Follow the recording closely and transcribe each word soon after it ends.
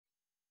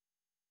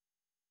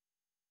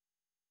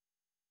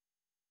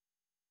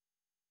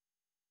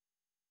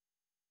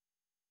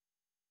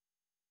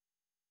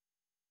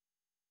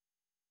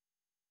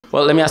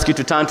Well, let me ask you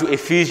to turn to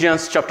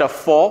Ephesians chapter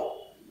 4.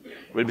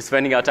 We'll be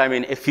spending our time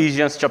in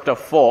Ephesians chapter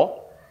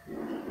 4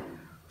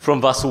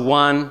 from verse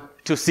 1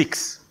 to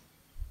 6.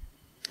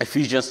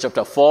 Ephesians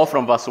chapter 4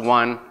 from verse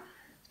 1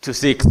 to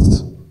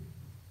 6.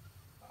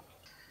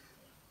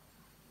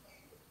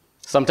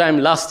 Sometime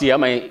last year,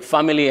 my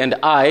family and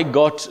I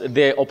got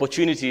the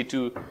opportunity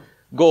to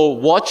go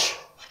watch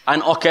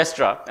an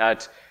orchestra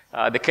at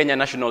the Kenya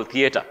National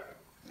Theatre.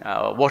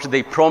 What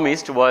they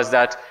promised was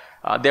that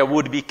there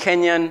would be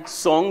Kenyan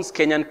songs,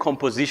 Kenyan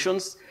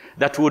compositions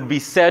that would be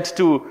set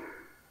to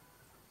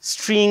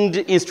stringed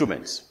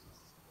instruments.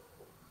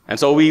 And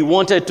so we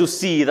wanted to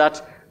see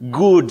that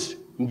good,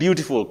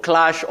 beautiful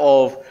clash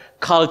of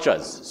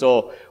cultures.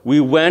 So we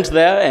went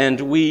there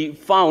and we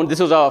found, this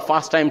was our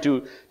first time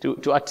to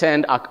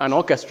attend an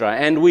orchestra,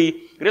 and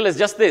we realized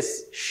just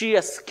this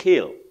sheer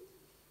scale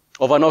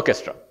of an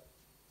orchestra.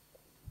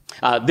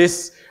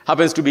 This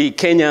happens to be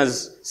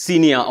Kenya's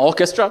senior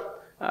orchestra,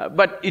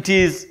 but it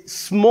is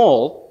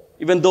small,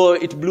 even though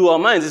it blew our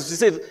minds.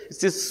 It's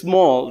just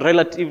small,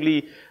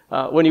 relatively,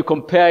 when you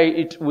compare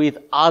it with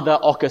other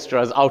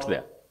orchestras out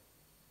there.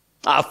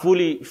 A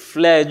fully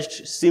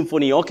fledged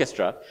symphony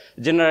orchestra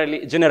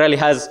generally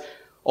has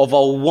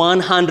over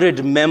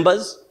 100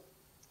 members,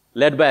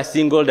 led by a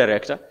single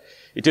director.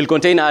 It will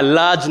contain a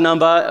large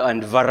number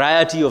and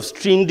variety of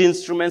stringed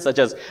instruments such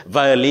as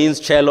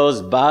violins,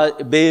 cellos,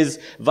 bass,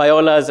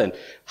 violas, and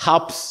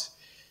harps,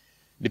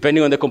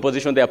 depending on the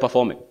composition they are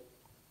performing.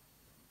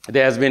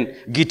 There has been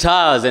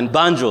guitars and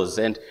banjos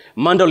and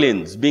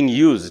mandolins being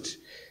used.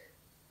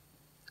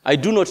 I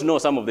do not know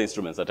some of the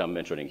instruments that I'm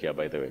mentioning here,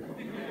 by the way.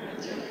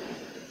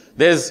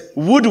 There's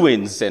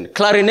woodwinds and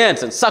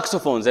clarinets and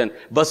saxophones and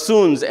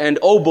bassoons and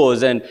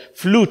oboes and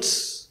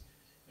flutes.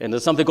 And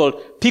there's something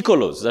called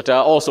piccolos that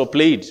are also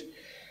played.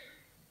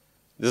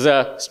 There's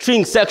a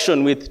string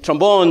section with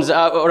trombones,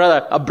 or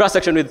rather a brass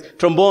section with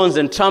trombones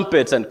and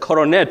trumpets and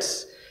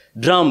cornets,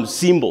 drums,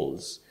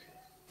 cymbals,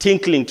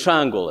 tinkling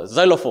triangle, a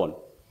xylophone.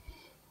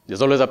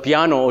 There's always a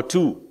piano or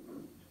two.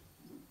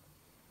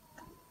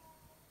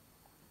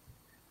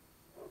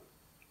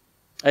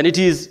 And it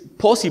is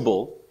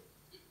possible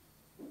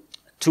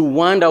to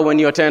wonder when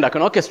you attend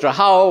an orchestra,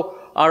 how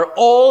are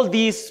all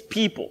these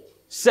people,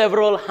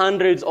 several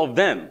hundreds of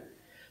them,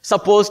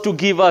 supposed to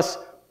give us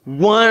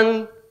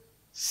one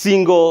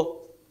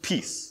single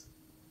piece?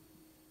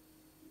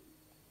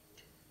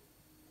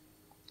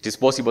 It is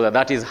possible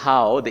that is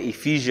how the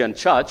Ephesian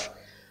church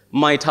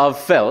might have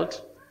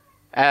felt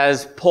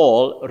as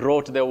Paul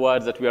wrote the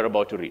words that we are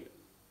about to read.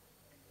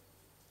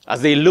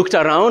 As they looked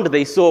around,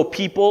 they saw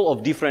people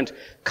of different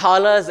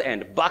colors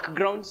and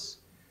backgrounds.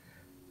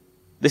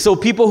 They saw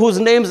people whose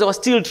names they were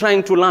still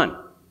trying to learn.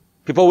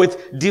 People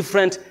with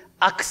different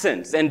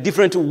accents and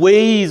different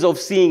ways of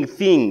seeing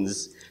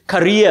things,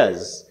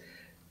 careers,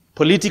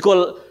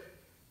 political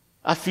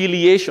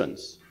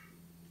affiliations.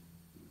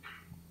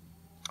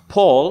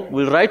 Paul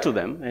will write to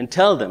them and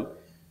tell them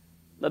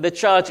that the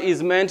church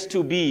is meant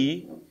to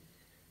be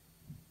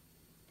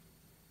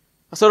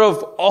a sort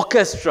of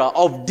orchestra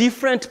of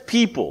different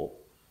people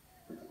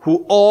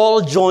who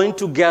all join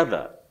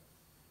together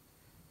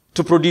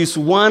to produce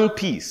one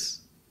piece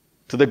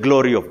to the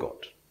glory of God.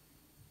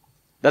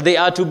 That they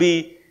are to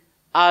be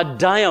a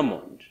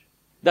diamond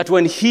that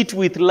when hit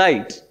with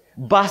light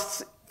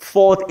bursts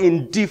forth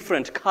in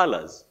different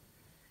colors,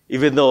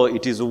 even though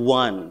it is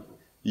one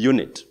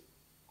unit.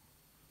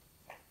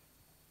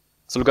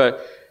 So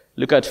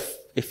look at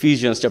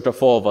Ephesians chapter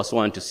 4, verse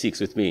 1 to 6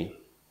 with me.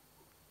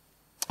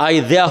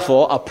 I,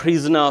 therefore, a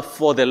prisoner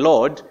for the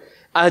Lord,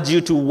 urge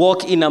you to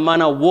walk in a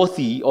manner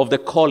worthy of the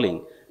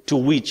calling to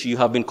which you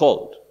have been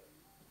called,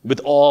 with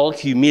all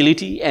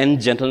humility and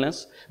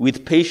gentleness,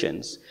 with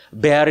patience,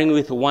 bearing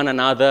with one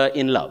another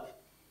in love,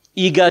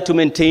 eager to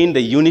maintain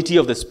the unity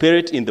of the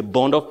Spirit in the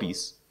bond of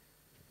peace.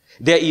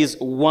 There is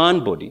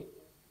one body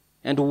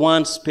and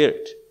one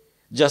Spirit,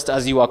 just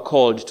as you are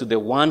called to the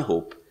one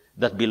hope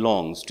that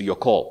belongs to your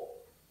call.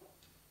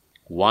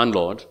 One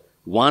Lord,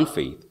 one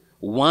faith,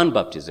 one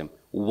baptism,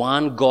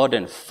 one God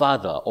and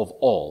Father of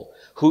all,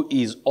 who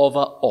is over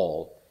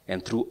all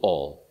and through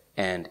all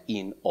and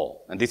in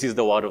all. And this is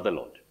the word of the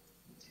Lord.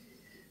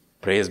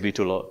 Praise be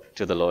to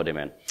the Lord.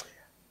 Amen.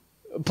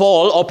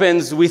 Paul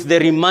opens with the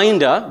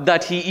reminder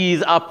that he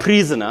is a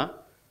prisoner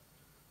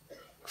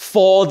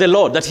for the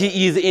Lord, that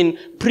he is in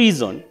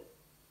prison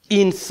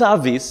in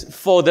service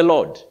for the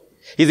Lord.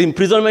 His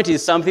imprisonment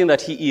is something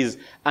that he is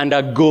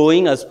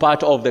undergoing as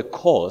part of the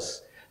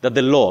course that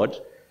the Lord,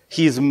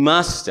 his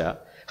master,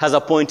 has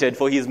appointed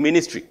for his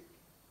ministry.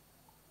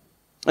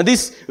 And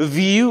this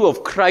view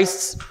of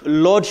Christ's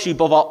lordship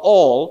over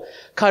all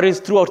carries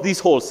throughout this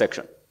whole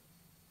section.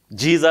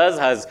 Jesus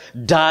has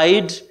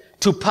died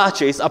to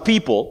purchase a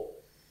people,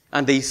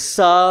 and they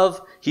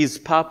serve his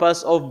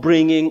purpose of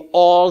bringing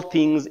all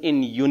things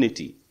in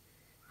unity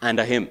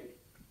under him.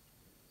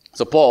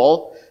 So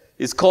Paul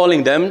is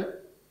calling them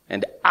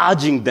and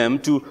urging them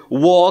to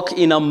walk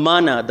in a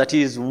manner that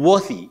is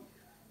worthy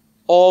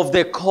of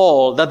the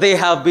call that they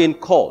have been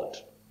called.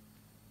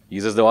 He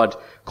uses the word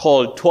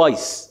called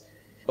twice.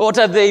 What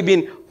have they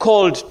been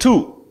called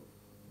to?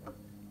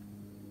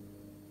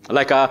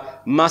 Like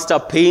a master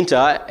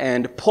painter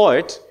and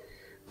poet,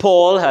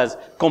 Paul has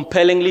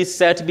compellingly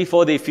set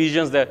before the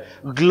Ephesians the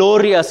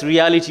glorious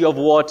reality of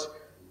what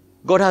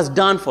God has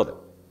done for them.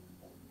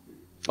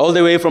 All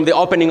the way from the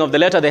opening of the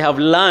letter, they have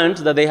learned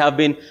that they have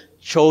been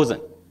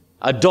chosen,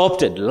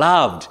 adopted,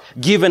 loved,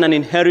 given an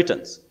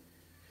inheritance.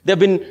 They have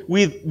been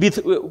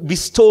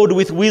bestowed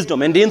with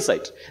wisdom and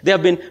insight. They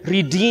have been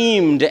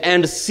redeemed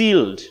and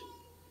sealed.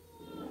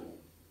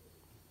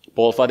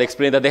 Paul further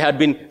explained that they had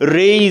been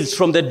raised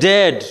from the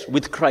dead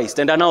with Christ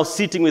and are now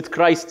sitting with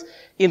Christ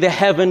in the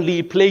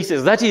heavenly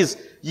places. That is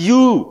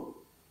you.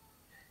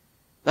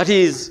 That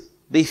is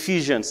the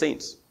Ephesian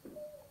saints.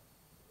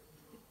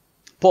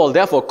 Paul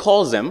therefore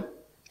calls them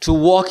to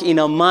walk in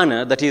a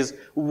manner that is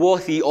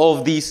worthy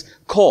of this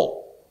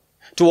call.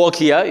 To walk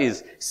here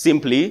is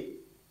simply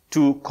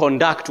to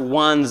conduct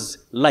one's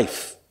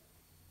life.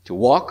 To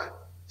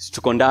walk is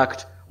to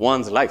conduct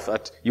one's life.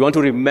 That you want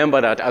to remember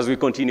that as we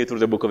continue through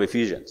the book of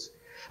Ephesians.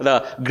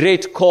 The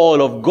great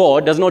call of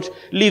God does not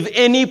leave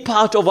any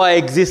part of our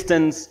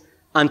existence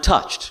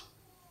untouched.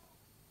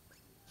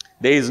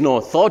 There is no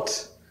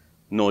thought,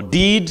 no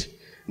deed,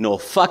 no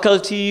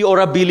faculty or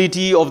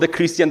ability of the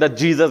Christian that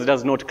Jesus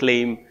does not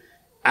claim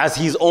as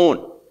his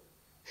own.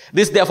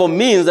 This therefore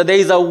means that there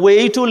is a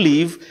way to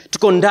live, to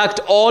conduct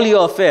all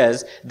your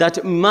affairs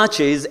that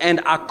matches and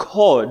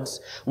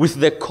accords with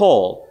the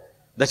call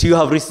that you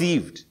have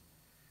received.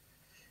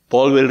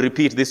 Paul will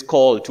repeat this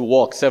call to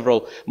walk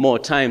several more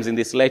times in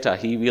this letter.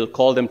 He will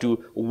call them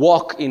to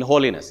walk in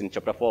holiness in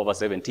chapter 4, verse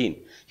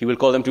 17. He will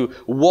call them to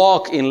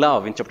walk in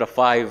love in chapter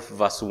 5,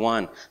 verse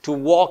 1. To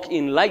walk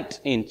in light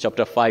in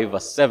chapter 5,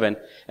 verse 7.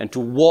 And to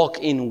walk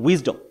in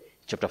wisdom,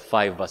 chapter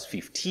 5, verse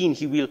 15.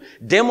 He will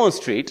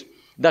demonstrate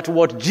that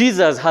what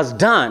Jesus has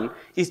done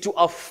is to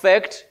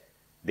affect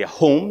their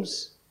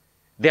homes,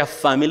 their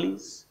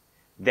families,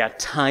 their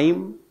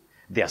time,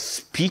 their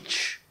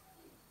speech,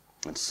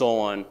 and so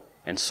on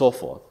and so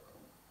forth.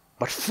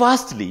 But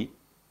firstly,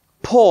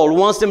 Paul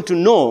wants them to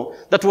know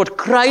that what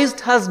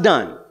Christ has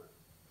done,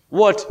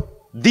 what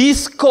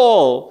this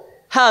call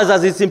has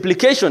as its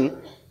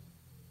implication,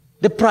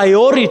 the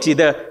priority,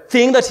 the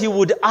thing that he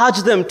would urge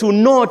them to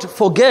not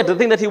forget, the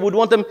thing that he would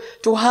want them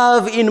to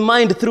have in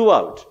mind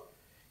throughout,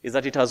 is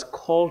that it has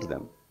called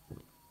them,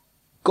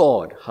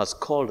 God has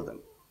called them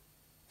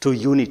to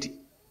unity,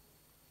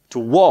 to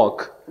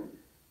walk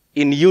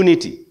in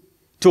unity,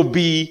 to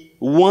be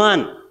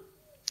one.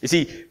 You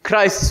see,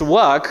 Christ's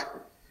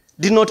work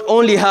did not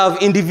only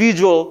have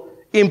individual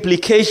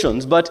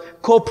implications,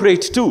 but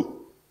corporate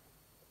too.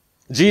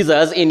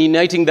 Jesus, in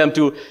uniting them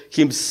to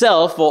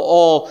himself for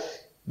all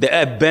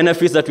the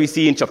benefits that we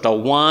see in chapter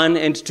 1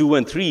 and 2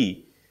 and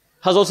 3,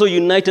 has also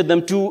united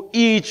them to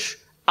each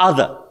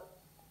other.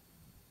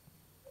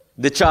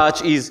 The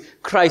church is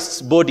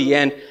Christ's body,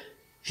 and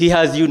he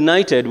has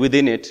united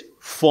within it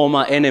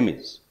former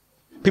enemies.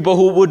 People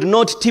who would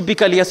not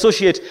typically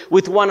associate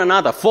with one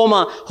another,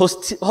 former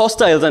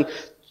hostiles, and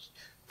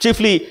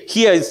chiefly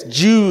here is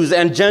Jews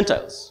and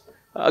Gentiles.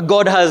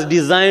 God has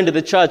designed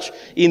the church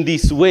in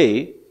this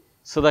way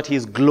so that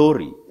his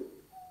glory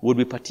would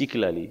be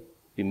particularly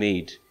be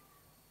made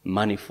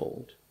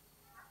manifold.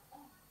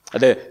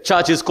 The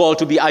church is called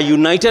to be a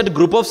united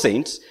group of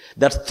saints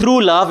that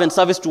through love and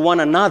service to one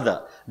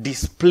another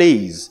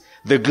displays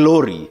the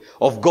glory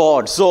of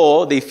God.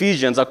 So the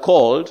Ephesians are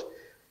called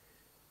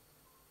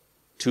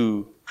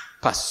to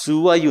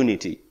pursue a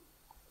unity.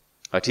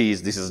 That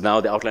is, this is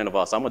now the outline of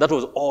our sermon. That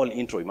was all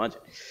intro, imagine.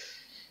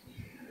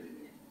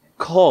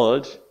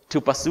 Called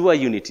to pursue a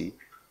unity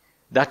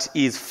that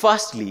is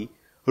firstly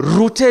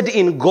rooted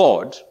in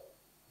God,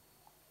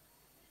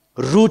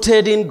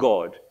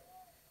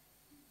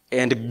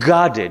 and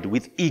guarded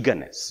with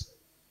eagerness.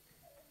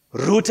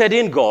 Rooted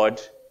in God,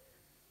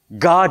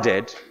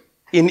 guarded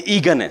in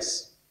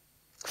eagerness.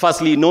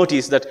 Firstly,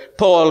 notice that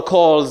Paul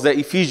calls the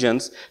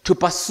Ephesians to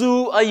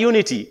pursue a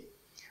unity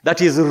that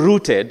is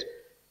rooted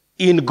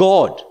in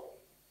God.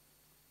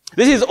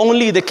 This is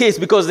only the case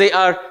because they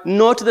are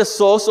not the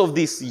source of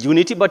this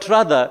unity, but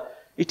rather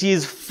it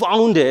is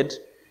founded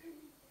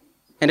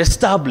and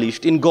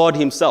established in God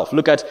himself.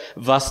 Look at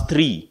verse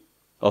 3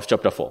 of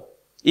chapter 4.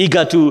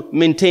 Eager to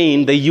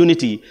maintain the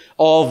unity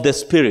of the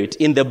Spirit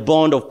in the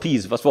bond of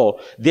peace. Verse 4.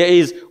 There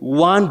is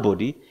one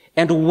body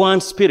and one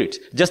Spirit,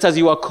 just as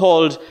you are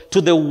called to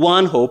the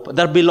one hope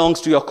that belongs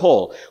to your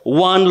call.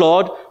 One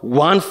Lord,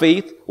 one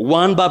faith,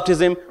 one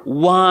baptism,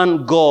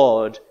 one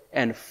God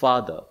and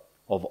Father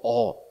of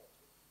all.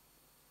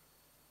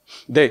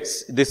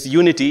 This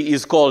unity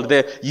is called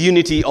the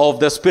unity of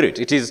the Spirit.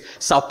 It is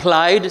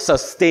supplied,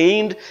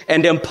 sustained,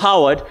 and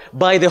empowered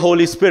by the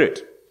Holy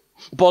Spirit.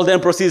 Paul then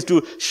proceeds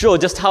to show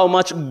just how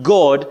much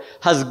God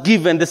has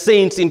given the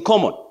saints in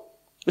common.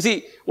 You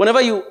see,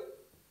 whenever you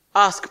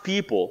ask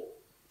people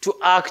to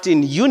act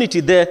in unity,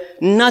 the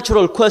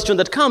natural question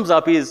that comes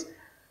up is,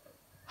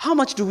 how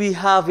much do we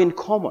have in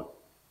common?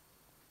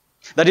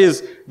 That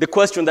is the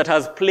question that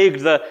has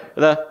plagued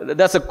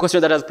that's a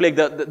question that has plagued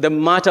the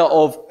matter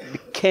of the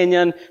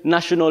Kenyan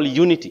national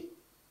unity.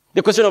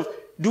 The question of,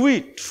 do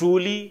we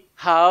truly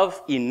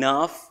have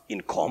enough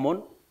in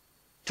common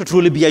to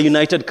truly be a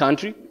united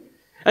country?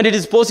 And it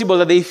is possible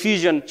that the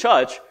Ephesian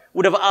church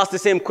would have asked the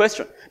same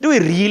question. Do we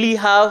really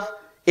have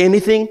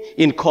anything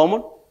in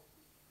common?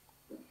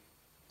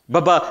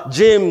 Baba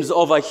James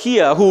over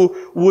here,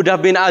 who would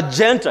have been a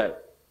Gentile,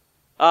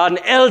 an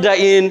elder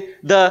in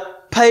the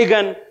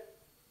pagan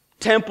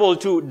temple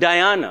to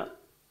Diana,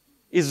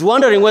 is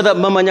wondering whether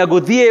Mama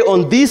Nyagodhie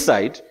on this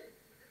side,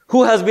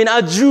 who has been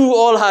a Jew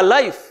all her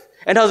life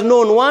and has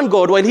known one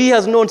God while he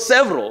has known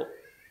several,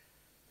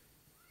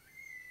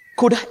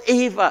 could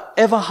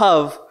ever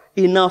have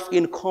enough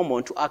in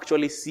common to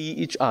actually see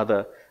each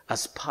other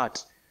as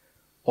part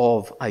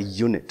of a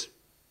unit.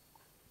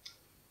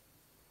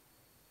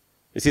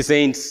 You see,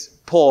 Saint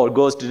Paul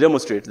goes to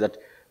demonstrate that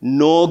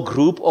no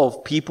group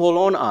of people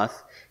on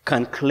earth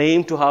can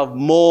claim to have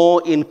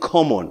more in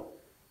common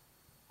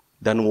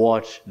than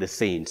what the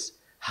saints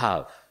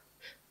have.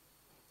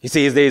 He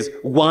says there is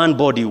one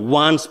body,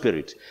 one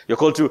spirit. You're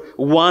called to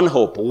one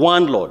hope,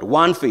 one Lord,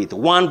 one faith,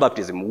 one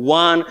baptism,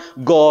 one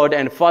God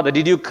and Father.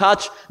 Did you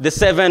catch the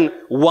 7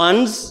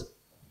 ones?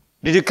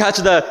 Did you catch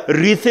the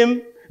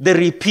rhythm, the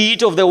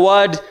repeat of the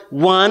word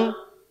one?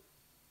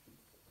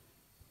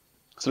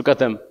 Let's look at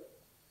them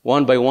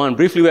one by one.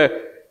 Briefly,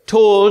 we're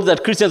told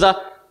that Christians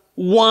are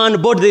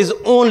one body. There is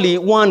only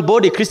one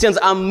body. Christians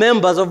are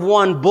members of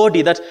one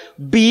body. That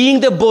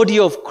being the body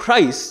of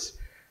Christ,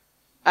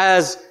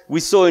 as we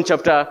saw in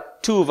chapter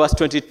 2, verse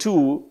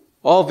 22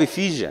 of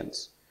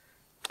Ephesians,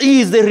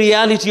 is the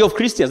reality of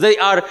Christians. They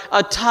are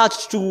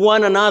attached to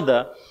one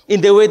another in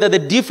the way that the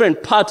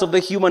different parts of the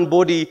human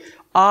body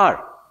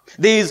are.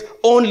 There is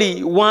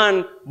only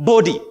one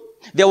body.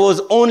 There was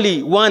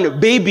only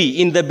one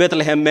baby in the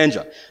Bethlehem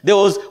manger. There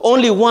was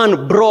only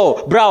one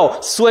brow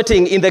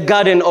sweating in the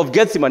Garden of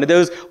Gethsemane. There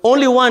was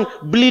only one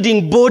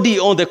bleeding body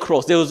on the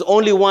cross. There was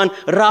only one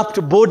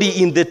wrapped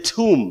body in the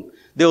tomb.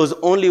 There was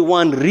only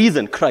one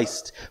risen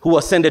Christ who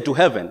ascended to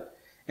heaven.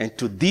 And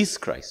to this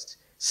Christ,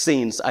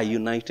 saints are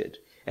united.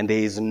 And there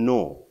is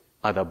no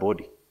other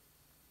body.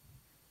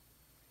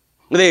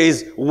 There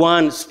is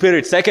one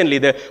Spirit. Secondly,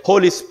 the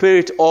Holy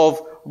Spirit of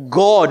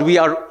God. We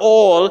are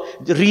all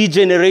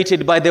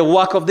regenerated by the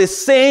work of the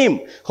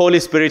same Holy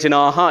Spirit in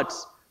our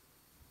hearts.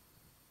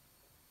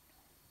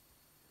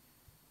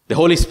 The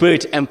Holy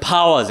Spirit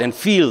empowers and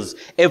fills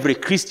every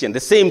Christian.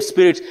 The same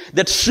Spirit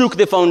that shook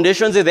the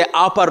foundations in the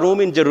upper room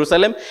in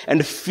Jerusalem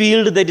and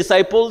filled the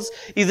disciples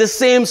is the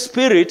same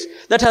Spirit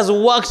that has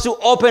worked to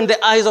open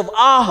the eyes of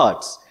our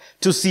hearts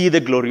to see the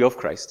glory of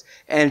Christ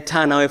and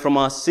turn away from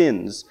our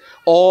sins.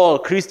 All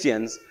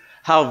Christians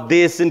have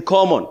this in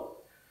common.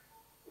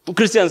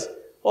 Christians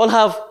all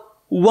have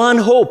one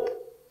hope.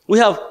 We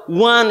have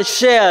one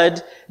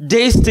shared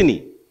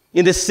destiny.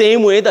 In the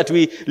same way that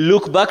we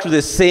look back to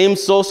the same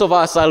source of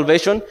our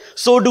salvation,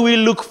 so do we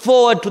look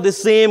forward to the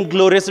same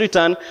glorious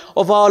return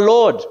of our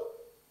Lord.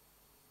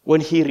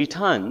 When he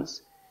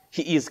returns,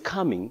 he is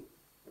coming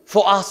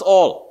for us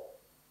all.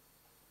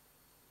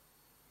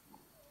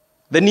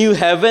 The new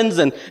heavens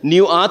and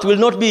new earth will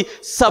not be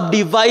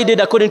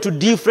subdivided according to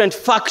different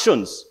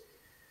factions.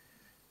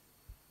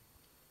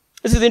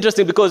 This is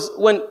interesting because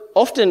when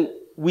often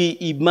we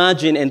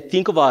imagine and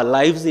think of our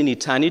lives in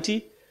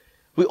eternity,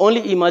 we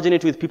only imagine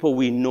it with people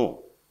we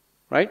know,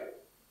 right?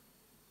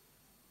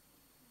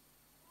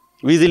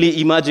 We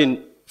easily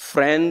imagine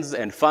friends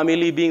and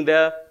family being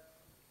there.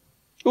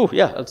 Oh,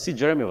 yeah, I'll see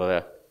Jeremy over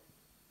there.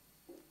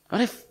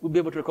 What if we'll be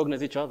able to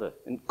recognize each other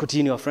and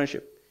continue our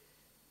friendship?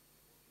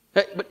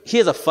 Right? But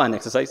here's a fun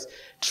exercise.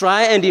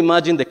 Try and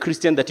imagine the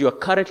Christian that you are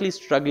currently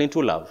struggling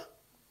to love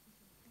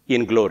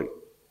in glory.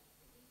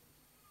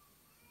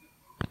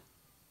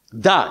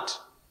 That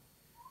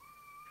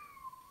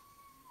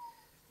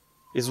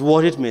is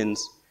what it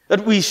means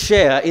that we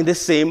share in the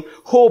same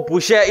hope, we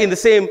share in the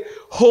same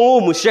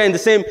home, we share in the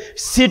same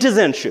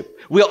citizenship.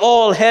 We are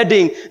all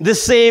heading the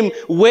same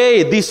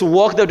way. This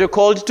walk that we're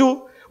called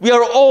to, we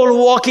are all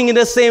walking in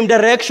the same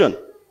direction.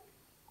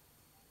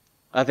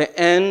 At the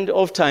end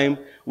of time,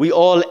 we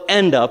all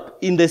end up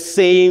in the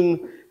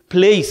same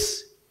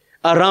place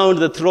around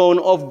the throne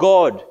of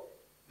God,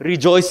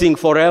 rejoicing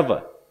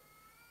forever.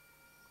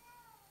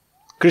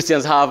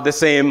 Christians have the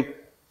same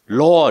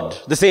Lord,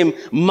 the same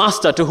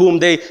Master to whom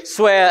they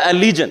swear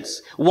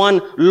allegiance. One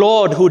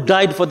Lord who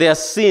died for their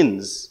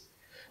sins.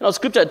 Now,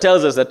 Scripture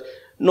tells us that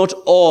not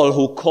all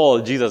who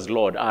call Jesus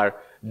Lord are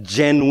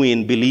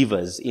genuine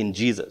believers in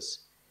Jesus.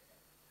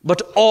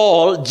 But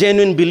all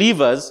genuine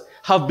believers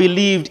have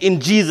believed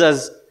in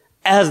Jesus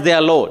as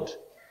their Lord.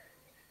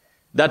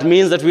 That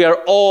means that we are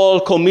all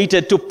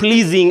committed to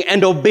pleasing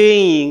and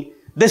obeying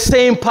the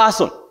same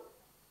person.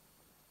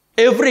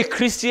 Every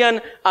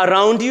Christian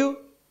around you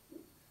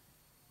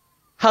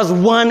has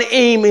one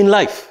aim in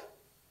life: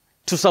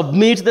 to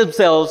submit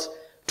themselves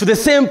to the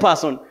same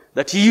person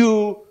that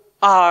you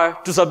are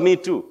to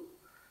submit to.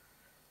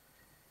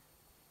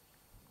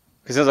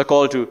 Christians are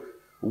called to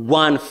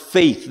one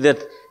faith, that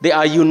they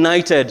are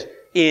united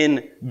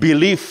in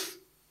belief.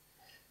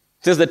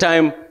 Since the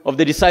time of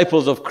the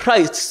disciples of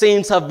Christ,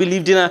 saints have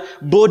believed in a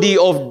body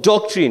of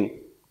doctrine.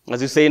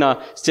 As we say in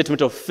our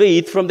statement of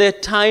faith, from the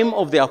time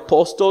of the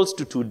apostles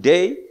to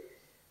today,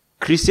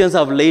 Christians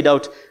have laid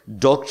out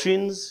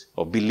doctrines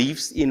or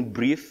beliefs in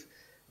brief,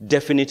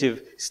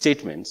 definitive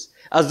statements.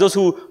 As those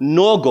who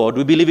know God,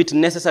 we believe it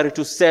necessary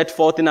to set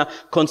forth in a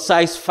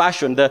concise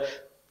fashion the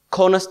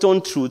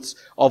cornerstone truths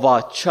of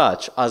our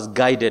church as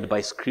guided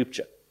by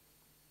Scripture.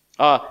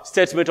 Our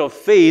statement of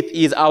faith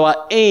is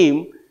our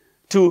aim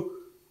to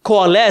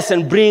coalesce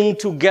and bring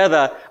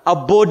together a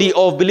body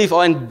of belief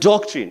and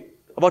doctrine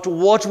about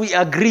what we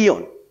agree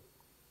on,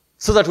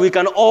 so that we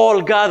can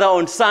all gather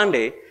on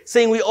Sunday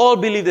saying we all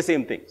believe the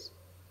same things.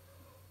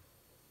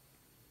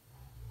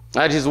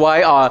 That is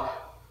why our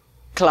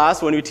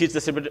class, when we teach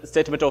the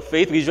statement of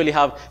faith, we usually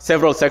have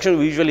several sections.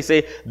 We usually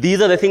say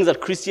these are the things that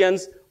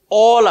Christians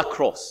all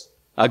across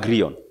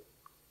agree on.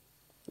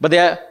 But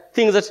there are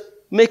things that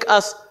make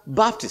us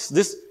Baptists.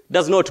 This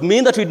does not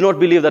mean that we do not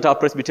believe that our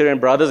Presbyterian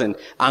brothers and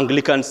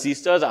Anglican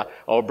sisters,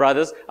 our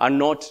brothers, are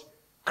not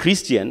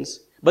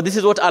Christians. But this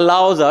is what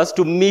allows us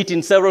to meet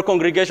in several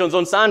congregations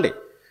on Sunday.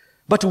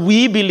 But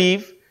we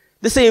believe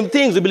the same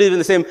things. We believe in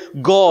the same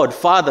God,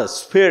 Father,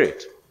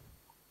 Spirit.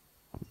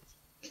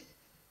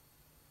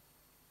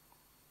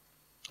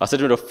 Our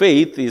statement of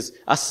faith is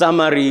a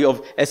summary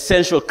of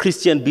essential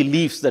Christian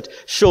beliefs that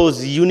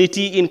shows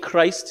unity in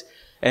Christ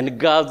and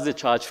guards the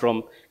church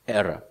from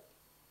error.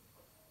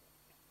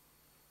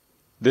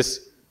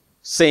 These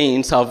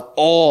saints have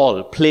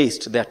all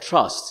placed their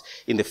trust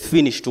in the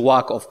finished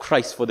work of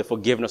Christ for the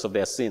forgiveness of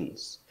their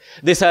sins.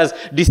 This has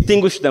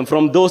distinguished them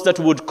from those that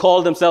would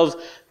call themselves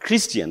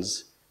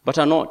Christians, but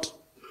are not.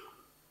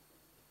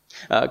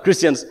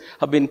 Christians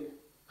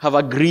have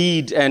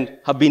agreed and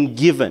have been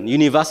given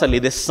universally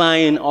the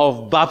sign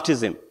of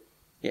baptism,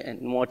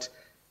 and what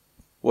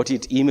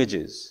it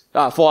images.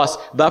 For us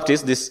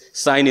Baptists, this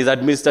sign is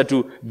administered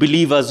to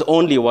believers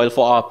only, while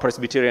for our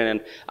Presbyterian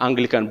and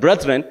Anglican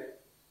brethren,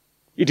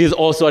 it is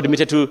also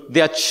admitted to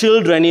their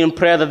children in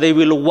prayer that they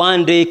will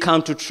one day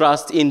come to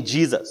trust in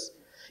Jesus.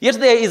 Yet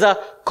there is a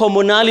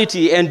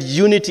commonality and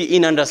unity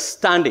in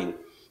understanding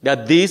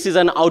that this is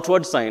an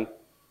outward sign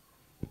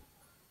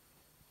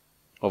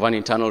of an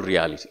internal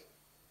reality.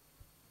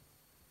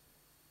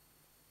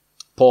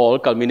 Paul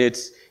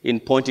culminates in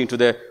pointing to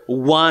the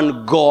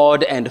one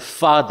God and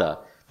Father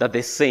that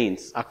the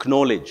saints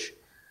acknowledge.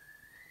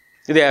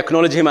 They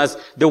acknowledge him as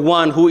the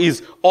one who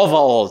is over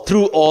all,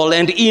 through all,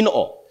 and in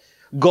all.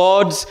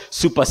 God's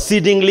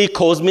supersedingly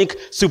cosmic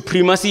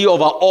supremacy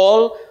over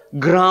all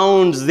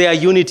grounds their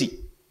unity.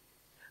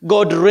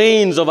 God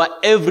reigns over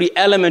every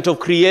element of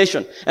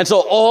creation, and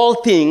so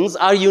all things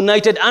are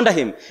united under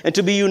him. And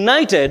to be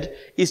united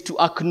is to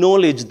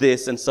acknowledge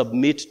this and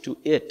submit to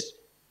it.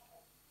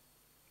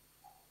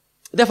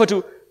 Therefore,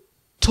 to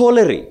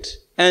tolerate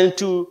and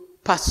to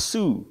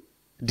pursue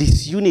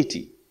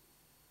disunity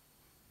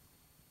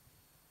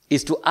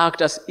is to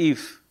act as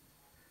if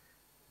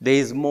there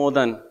is more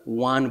than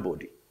one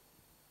body,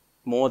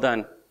 more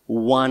than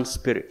one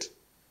Spirit,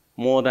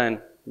 more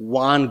than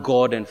one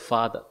God and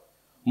Father,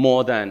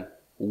 more than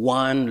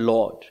one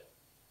Lord.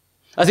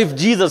 As if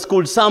Jesus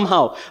could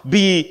somehow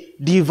be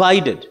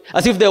divided,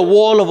 as if the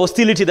wall of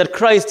hostility that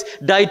Christ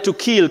died to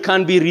kill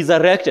can be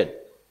resurrected,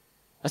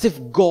 as if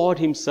God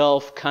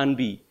himself can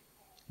be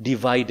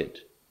divided.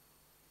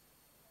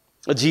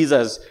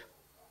 Jesus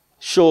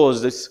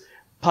shows this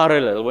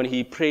parallel when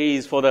he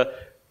prays for the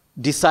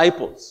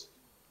disciples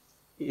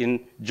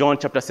in John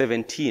chapter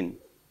 17.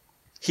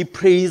 He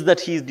prays that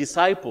his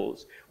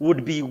disciples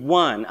would be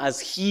one as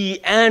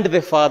he and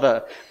the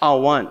Father are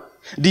one.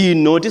 Do you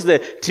notice the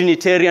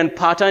Trinitarian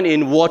pattern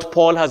in what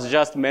Paul has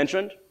just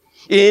mentioned?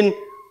 In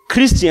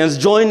Christians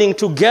joining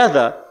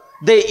together,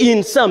 they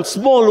in some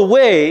small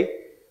way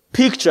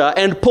picture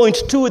and point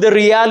to the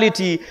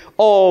reality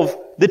of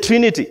the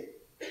Trinity.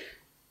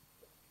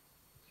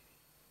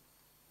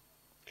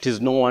 It is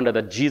no wonder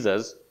that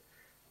Jesus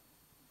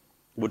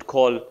would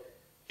call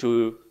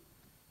to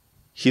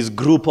his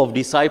group of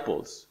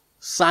disciples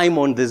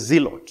Simon the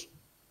Zealot.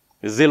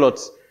 The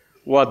Zealots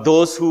were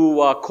those who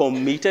were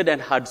committed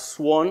and had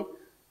sworn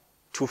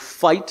to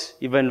fight,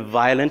 even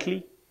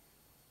violently,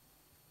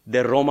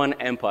 the Roman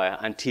Empire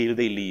until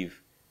they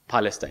leave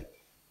Palestine.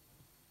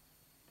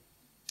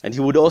 And he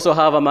would also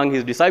have among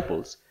his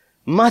disciples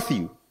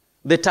Matthew,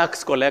 the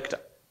tax collector.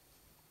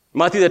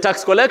 Matthew, the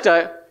tax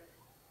collector,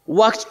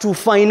 worked to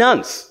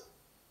finance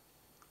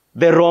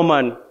the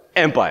Roman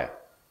Empire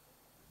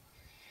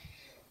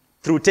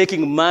through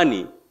taking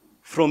money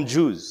from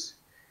Jews.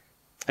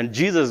 And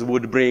Jesus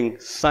would bring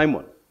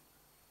Simon,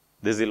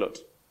 the Zealot,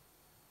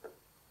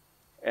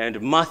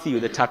 and Matthew,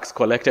 the tax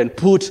collector, and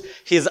put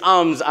his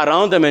arms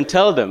around them and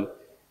tell them,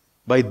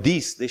 by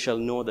this they shall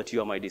know that you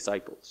are my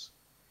disciples,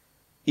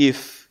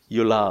 if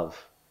you love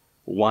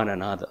one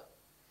another.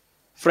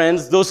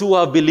 Friends, those who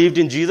have believed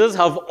in Jesus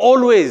have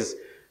always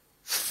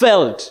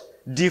felt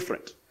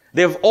different.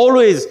 They've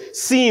always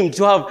seemed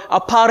to have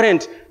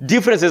apparent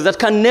differences that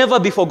can never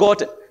be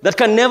forgotten, that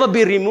can never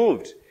be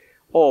removed.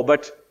 Oh,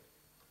 but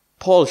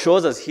Paul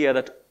shows us here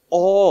that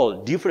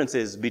all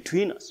differences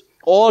between us,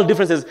 all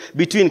differences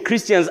between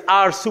Christians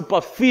are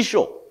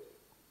superficial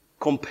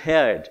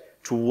compared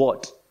to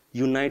what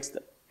unites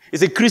them. You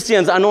see,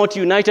 Christians are not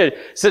united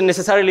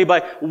necessarily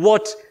by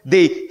what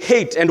they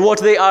hate and what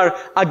they are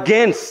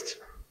against.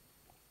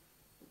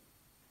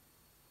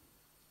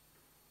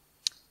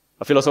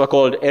 A philosopher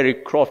called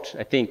Eric Croft,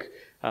 I think,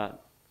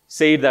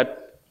 said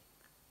that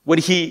when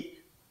he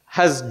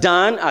has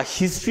done a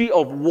history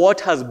of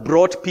what has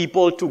brought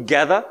people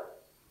together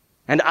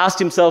and asked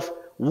himself,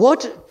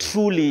 what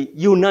truly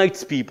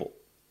unites people?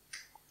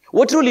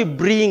 What truly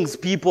brings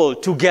people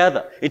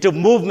together into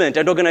movement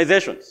and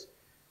organizations?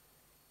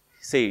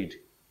 He said,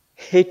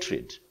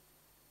 hatred,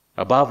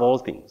 above all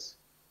things,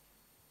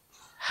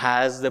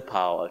 has the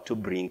power to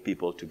bring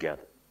people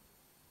together.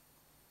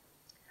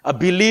 A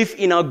belief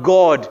in a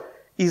God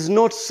is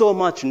not so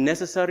much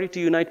necessary to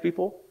unite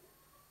people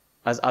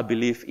as a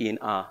belief in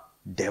a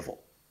devil.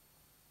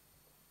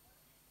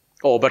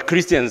 Oh, but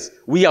Christians,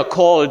 we are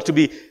called to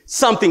be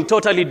something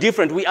totally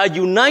different. We are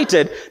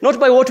united not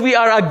by what we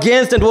are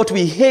against and what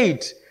we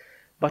hate,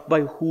 but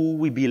by who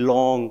we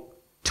belong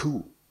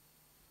to.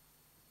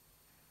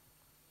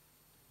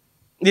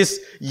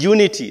 This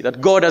unity that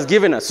God has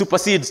given us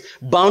supersedes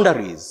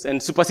boundaries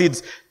and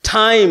supersedes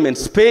time and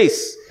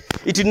space.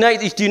 It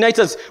unites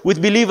us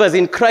with believers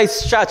in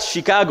Christ Church,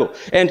 Chicago,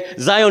 and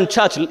Zion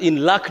Church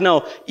in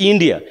Lucknow,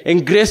 India,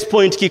 and Grace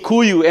Point,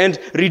 Kikuyu, and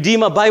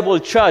Redeemer Bible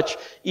Church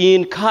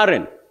in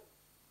Karen.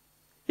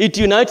 It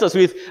unites us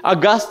with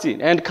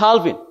Augustine and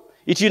Calvin.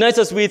 It unites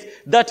us with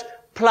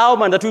that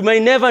plowman that we may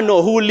never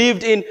know who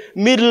lived in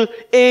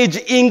middle-age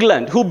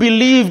England, who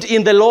believed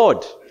in the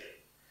Lord.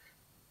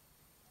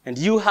 And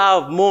you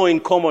have more in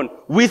common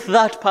with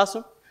that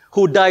person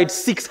who died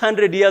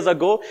 600 years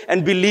ago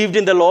and believed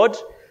in the Lord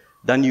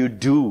than you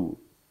do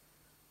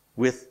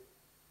with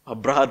a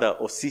brother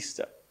or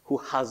sister who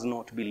has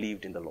not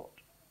believed in the Lord.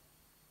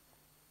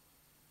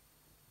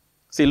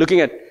 See, looking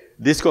at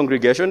this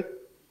congregation,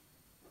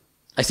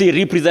 I see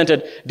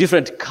represented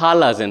different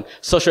colors and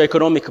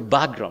socioeconomic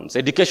backgrounds,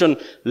 education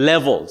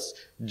levels,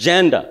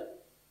 gender.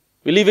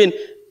 We live in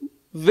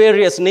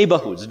various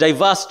neighborhoods.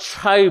 Diverse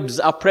tribes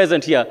are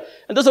present here.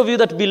 And those of you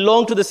that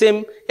belong to the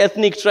same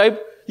ethnic tribe,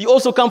 you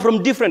also come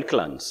from different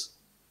clans.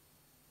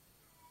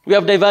 We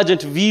have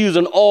divergent views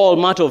on all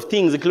matter of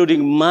things,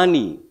 including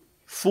money,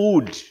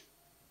 food,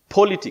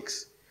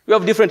 politics. We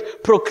have different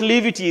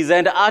proclivities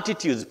and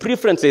attitudes,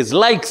 preferences,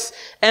 likes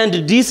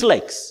and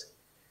dislikes.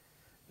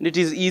 And it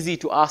is easy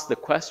to ask the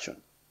question,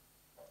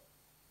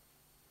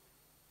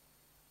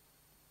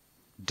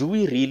 do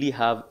we really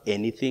have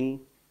anything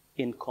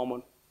in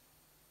common?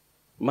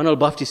 Emmanuel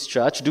Baptist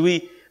Church, do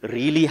we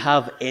really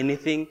have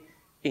anything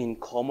in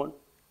common?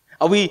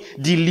 Are we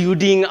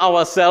deluding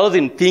ourselves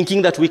in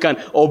thinking that we can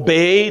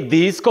obey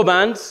these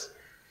commands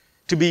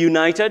to be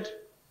united?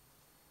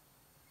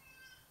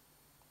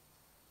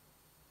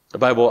 The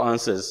Bible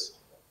answers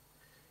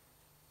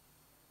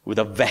with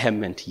a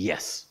vehement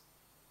yes.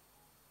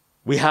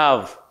 We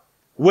have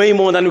way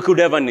more than we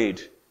could ever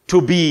need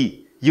to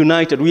be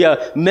united. We are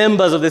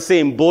members of the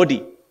same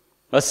body,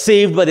 are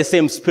saved by the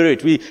same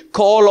Spirit. We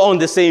call on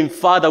the same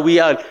Father. We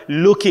are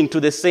looking to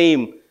the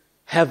same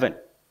heaven.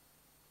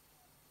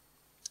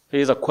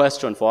 Here's a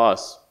question for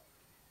us.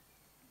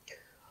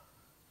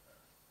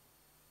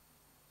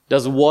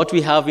 Does what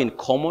we have in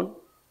common,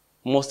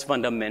 most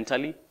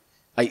fundamentally,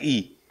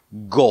 i.e.,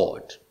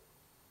 God,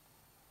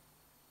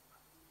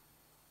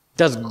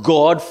 does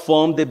God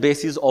form the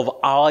basis of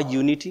our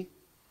unity?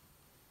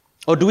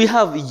 Or do we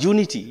have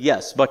unity?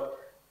 Yes, but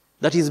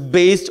that is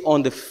based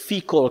on the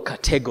fickle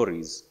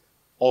categories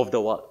of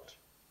the world.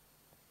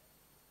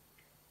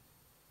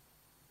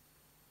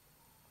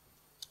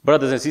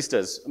 Brothers and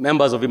sisters,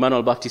 members of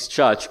Emmanuel Baptist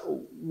Church,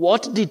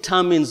 what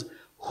determines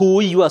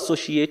who you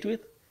associate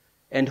with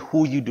and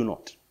who you do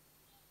not?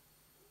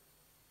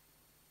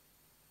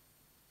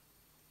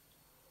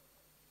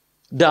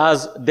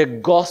 Does the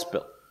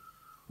gospel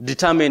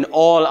determine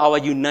all our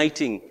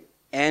uniting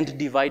and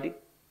dividing?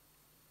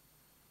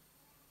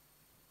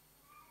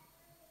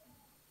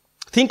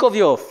 Think of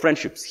your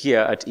friendships here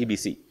at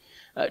EBC.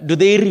 Do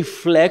they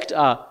reflect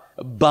a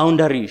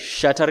boundary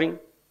shattering,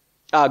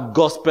 a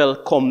gospel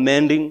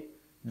commending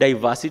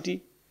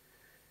diversity?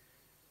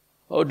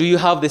 Or do you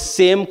have the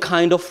same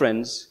kind of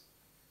friends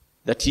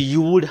that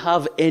you would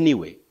have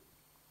anyway,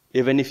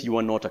 even if you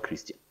are not a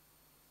Christian?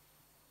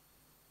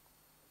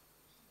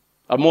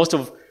 Are most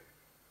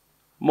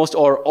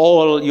or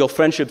all your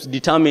friendships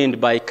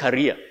determined by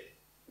career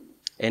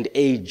and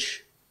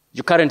age,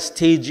 your current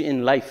stage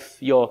in life,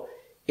 your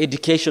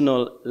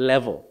educational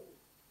level?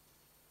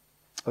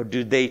 Or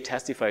do they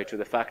testify to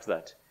the fact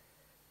that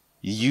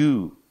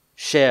you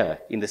share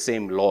in the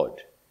same Lord,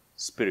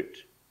 Spirit,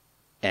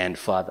 and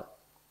Father?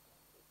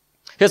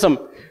 Here's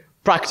some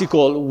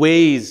practical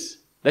ways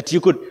that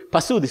you could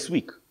pursue this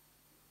week.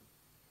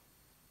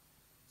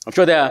 I'm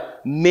sure there are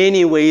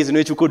many ways in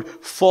which we could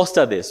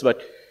foster this,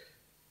 but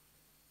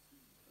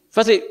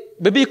firstly,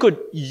 maybe you could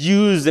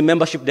use the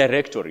membership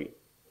directory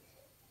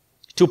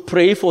to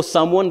pray for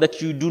someone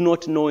that you do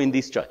not know in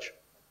this church.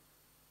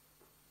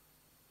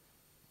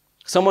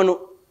 Someone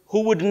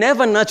who would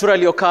never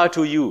naturally occur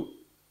to you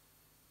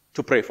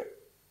to pray for.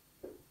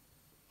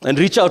 And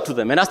reach out to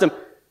them and ask them,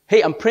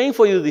 hey, I'm praying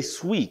for you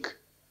this week.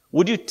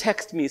 Would you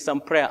text me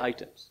some prayer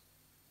items?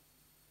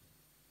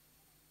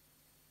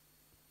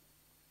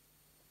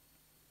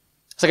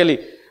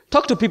 Secondly,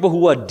 talk to people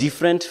who are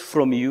different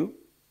from you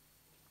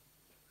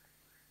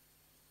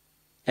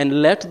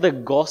and let the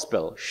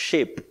gospel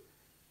shape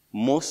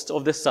most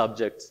of the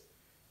subjects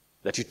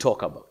that you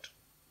talk about.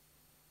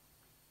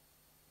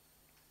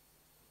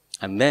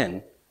 And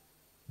then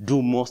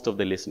do most of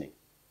the listening,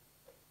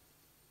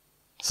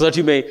 so that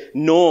you may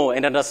know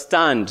and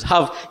understand,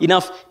 have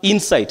enough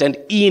insight and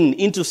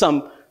into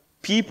some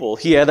people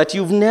here that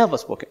you've never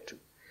spoken to.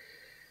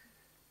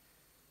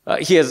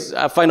 Here's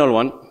a final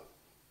one.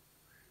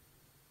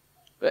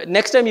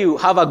 Next time you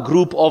have a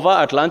group over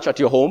at lunch at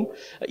your home,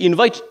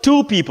 invite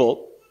 2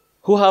 people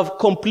who have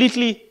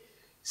completely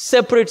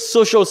separate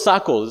social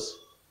circles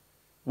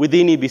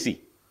within EBC.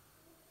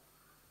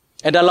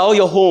 And allow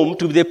your home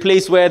to be the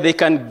place where they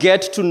can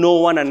get to know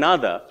one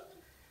another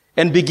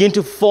and begin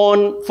to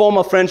form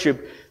a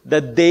friendship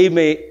that they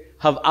may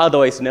have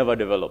otherwise never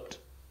developed.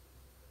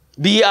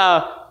 Be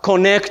a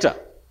connector.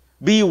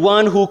 Be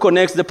one who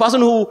connects, the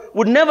person who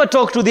would never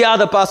talk to the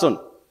other person.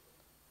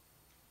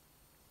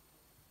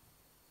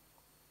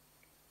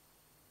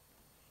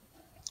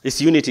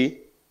 This unity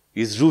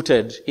is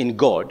rooted in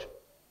God,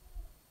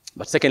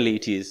 but secondly,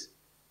 it is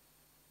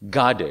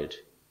guarded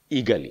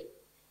eagerly.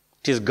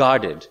 It is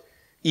guarded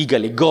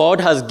eagerly. God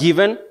has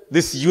given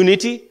this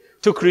unity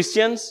to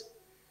Christians,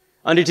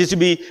 and it is to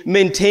be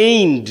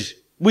maintained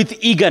with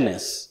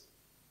eagerness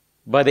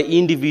by the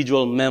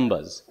individual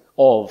members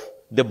of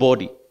the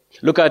body.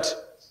 Look at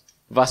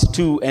verse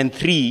 2 and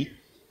 3.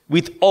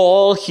 With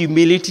all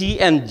humility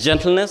and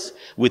gentleness,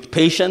 with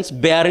patience,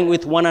 bearing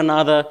with one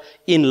another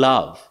in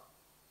love,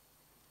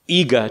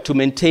 eager to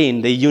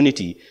maintain the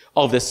unity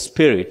of the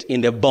Spirit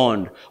in the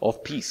bond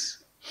of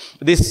peace.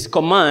 This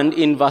command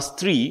in verse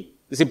 3,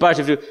 this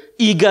imperative to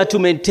eager to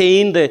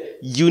maintain the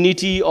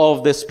unity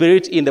of the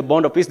Spirit in the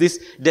bond of peace, this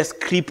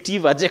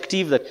descriptive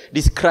adjective that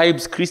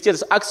describes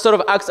Christians, sort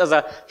of acts as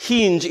a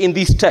hinge in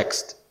this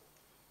text.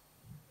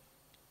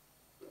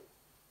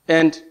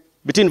 And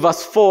between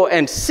verse 4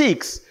 and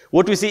 6,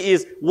 what we see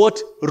is what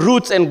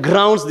roots and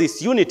grounds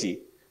this unity.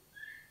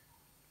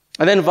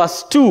 And then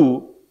verse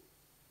 2,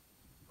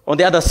 on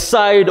the other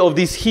side of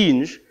this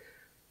hinge,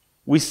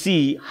 we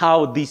see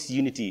how this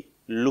unity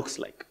looks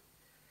like.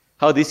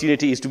 How this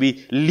unity is to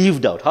be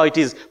lived out. How it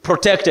is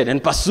protected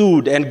and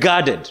pursued and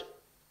guarded.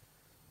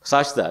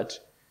 Such that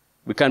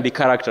we can be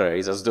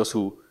characterized as those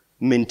who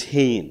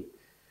maintain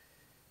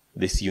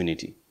this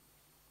unity.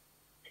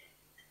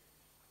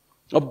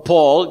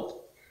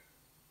 Paul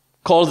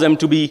calls them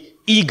to be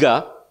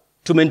eager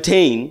to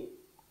maintain.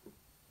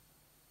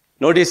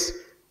 Notice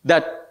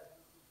that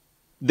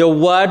the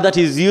word that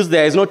is used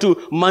there is not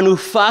to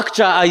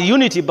manufacture a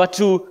unity, but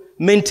to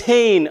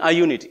maintain a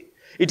unity.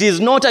 It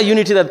is not a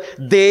unity that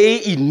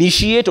they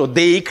initiate or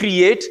they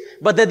create,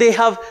 but that they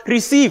have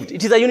received.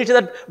 It is a unity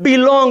that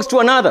belongs to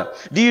another.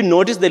 Do you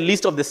notice the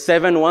list of the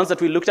 7 ones that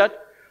we looked at?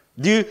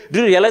 Do you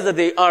realize that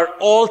they are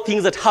all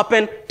things that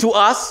happen to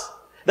us?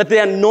 That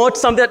they are not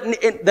something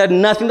that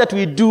nothing that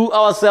we do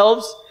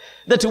ourselves?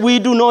 That we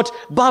do not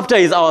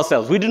baptize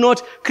ourselves. We do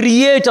not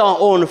create our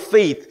own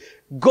faith.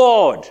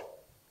 God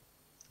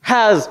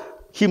has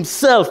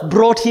himself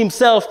brought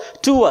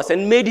himself to us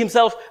and made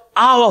himself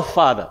our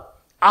Father,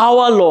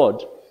 our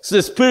Lord. So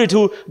the Spirit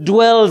who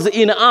dwells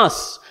in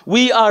us,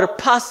 we are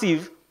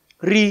passive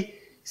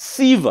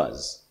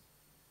receivers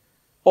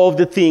of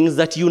the things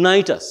that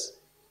unite us.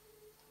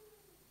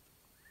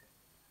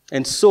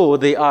 And so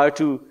they are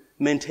to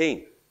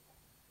maintain.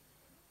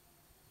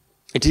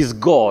 It is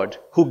God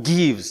who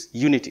gives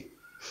unity.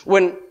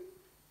 When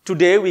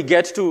today we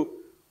get to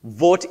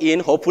vote in,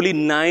 hopefully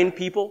 9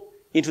 people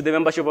into the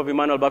membership of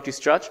Emmanuel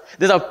Baptist Church,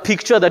 there's a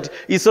picture that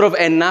is sort of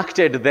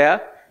enacted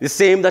there, the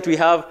same that we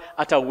have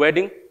at a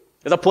wedding.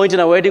 There's a point in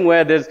a wedding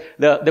where there's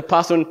the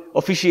person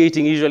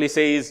officiating usually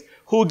says,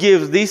 who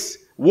gives this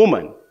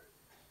woman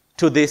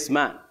to this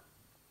man?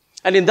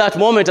 And in that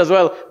moment as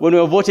well, when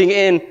we're voting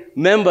in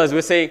members,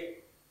 we're saying,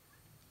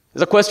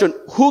 there's a question,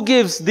 who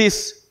gives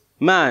this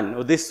man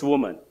or this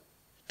woman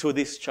to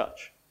this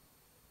church?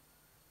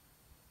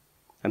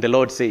 And the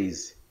Lord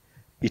says,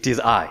 it is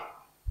I.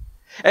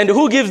 And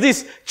who gives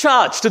this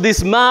church to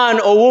this man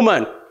or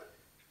woman?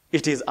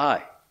 It is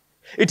I.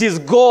 It is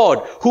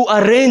God who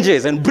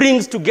arranges and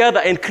brings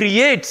together and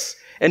creates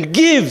and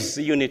gives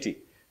unity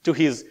to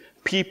his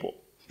people.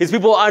 His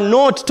people are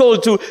not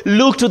told to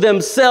look to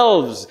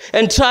themselves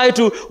and try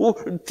to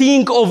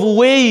think of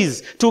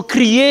ways to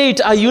create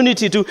a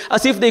unity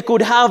as if they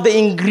could have the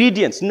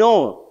ingredients.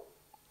 No.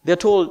 They're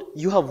told,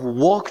 you have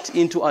walked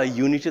into a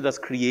unity that's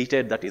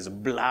created, that is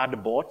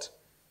blood-bought.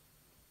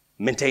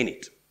 maintain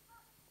it.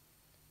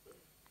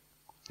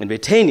 And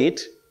maintain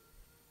it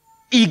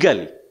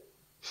eagerly.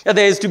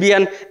 There is to be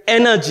an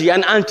energy,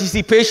 an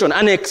anticipation,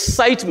 an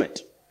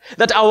excitement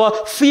that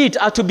our feet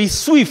are to be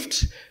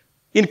swift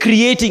in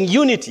creating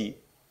unity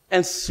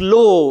and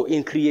slow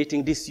in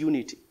creating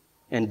disunity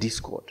and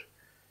discord.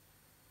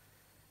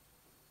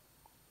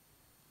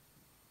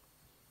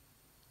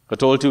 We're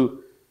told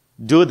to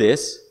do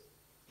this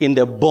in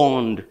the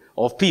bond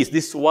of peace.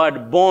 This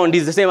word bond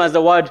is the same as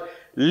the word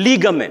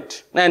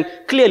ligament. And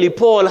clearly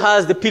Paul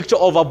has the picture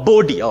of a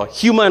body or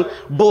human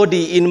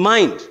body in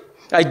mind.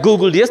 I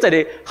Googled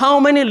yesterday, how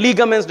many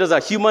ligaments does a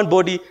human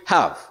body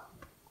have?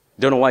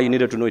 Don't know why you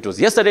needed to know it was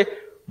yesterday,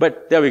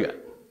 but there we go.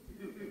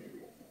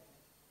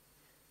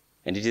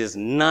 And it is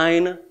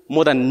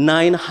more than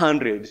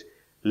 900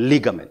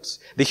 ligaments.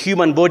 The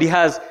human body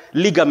has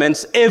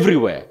ligaments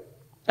everywhere.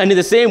 And in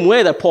the same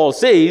way that Paul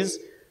says,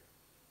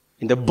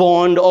 in the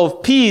bond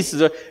of peace,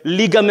 the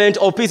ligament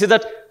of peace is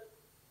that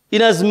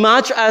in as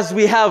much as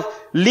we have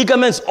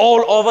ligaments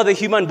all over the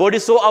human body,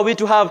 so are we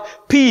to have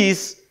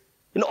peace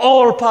in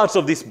all parts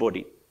of this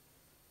body.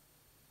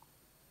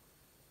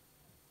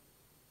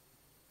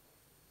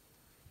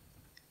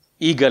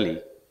 Eagerly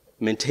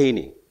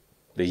maintaining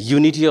the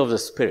unity of the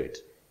Spirit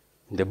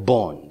in the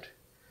bond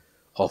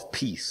of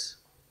peace.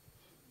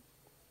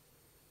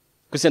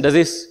 Christian, does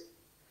this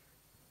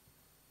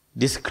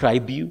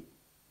describe you?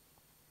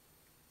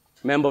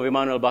 Member of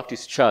Emmanuel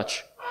Baptist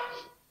Church,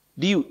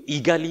 do you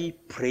eagerly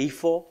pray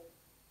for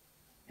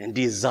and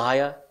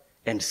desire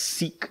and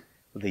seek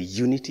the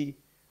unity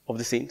of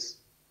the saints?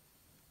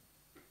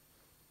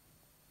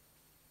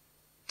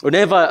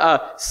 Whenever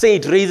a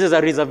saint raises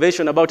a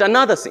reservation about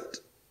another saint,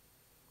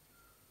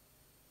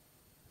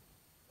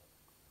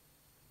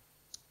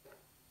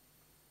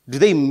 do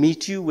they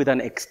meet you with an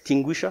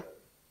extinguisher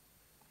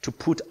to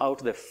put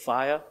out the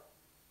fire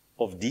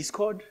of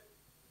discord?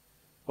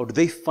 Or do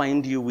they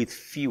find you with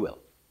fuel?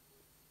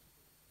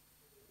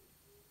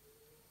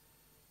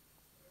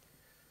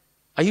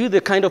 Are you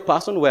the kind of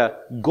person where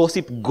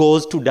gossip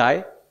goes to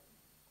die?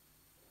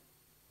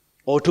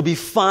 Or to be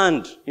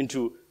fanned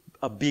into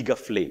a bigger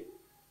flame?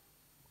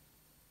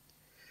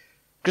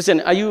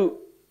 Christian, are you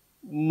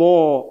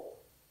more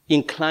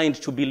inclined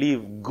to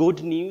believe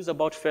good news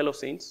about fellow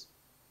saints?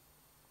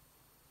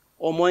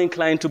 Or more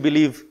inclined to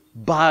believe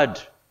bad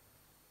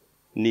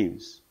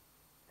news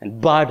and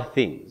bad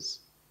things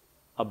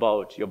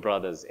about your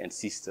brothers and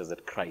sisters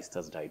that Christ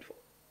has died for?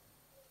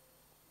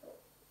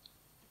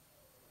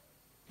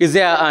 Is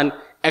there an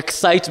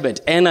excitement,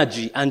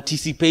 energy,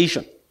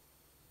 anticipation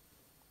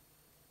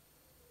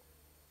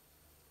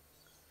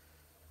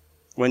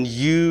when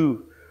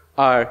you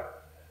are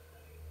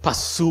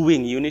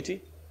pursuing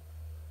unity?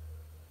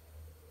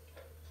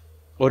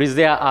 Or is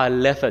there a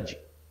lethargy,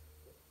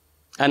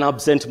 an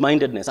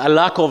absent-mindedness, a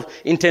lack of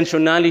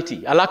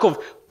intentionality, a lack of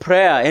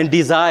prayer and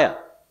desire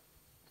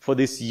for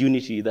this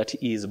unity that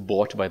is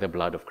bought by the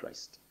blood of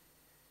Christ?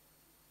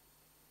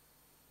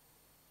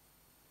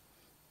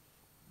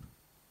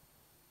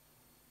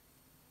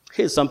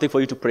 Here's something for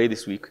you to pray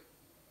this week.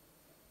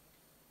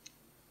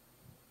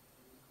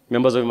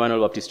 Members of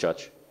Emmanuel Baptist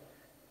Church,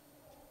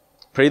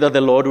 pray that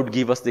the Lord would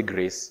give us the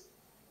grace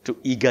to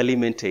eagerly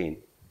maintain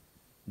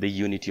the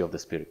unity of the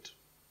Spirit.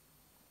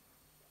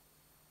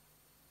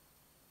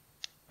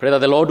 Pray that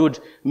the Lord would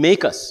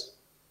make us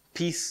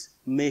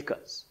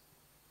peacemakers.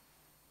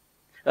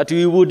 That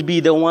we would be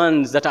the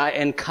ones that are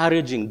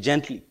encouraging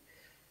gently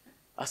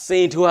a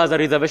saint who has a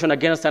reservation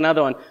against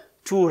another one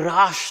to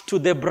rush to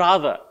the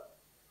brother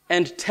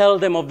and tell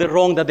them of the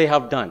wrong that they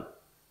have done.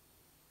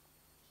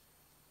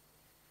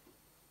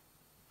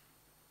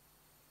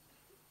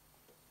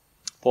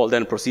 Paul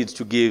then proceeds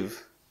to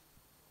give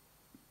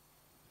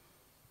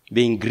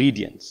the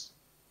ingredients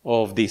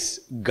of this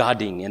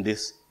guarding and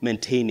this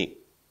maintaining.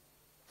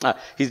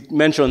 He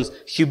mentions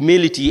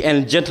humility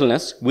and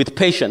gentleness with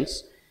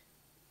patience,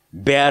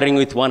 bearing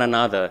with one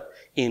another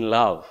in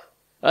love.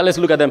 Let's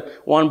look at them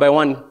one by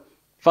one.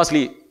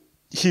 Firstly,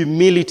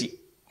 humility.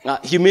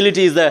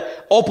 Humility is the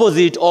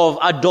opposite of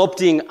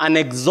adopting an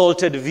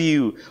exalted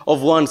view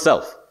of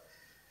oneself.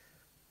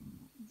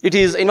 It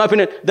is, in my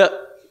opinion,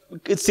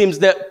 it seems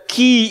the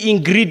key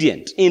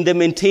ingredient in the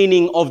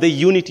maintaining of the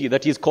unity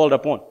that is called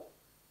upon.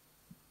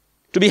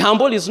 To be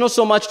humble is not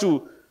so much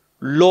to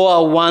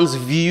lower one's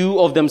view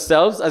of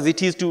themselves as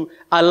it is to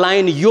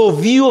align your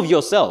view of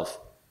yourself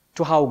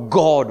to how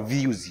God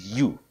views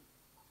you.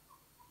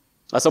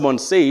 As someone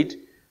said,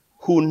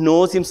 who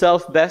knows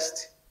himself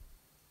best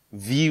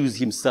views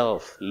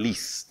himself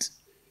least.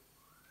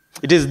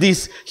 It is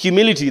this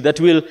humility that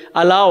will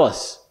allow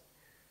us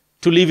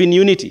to live in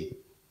unity,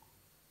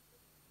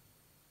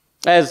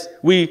 as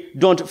we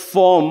don't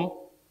form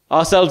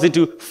ourselves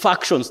into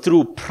factions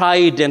through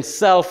pride and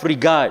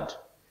self-regard.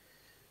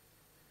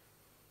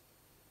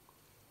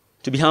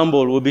 To be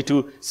humble will be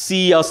to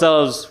see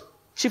ourselves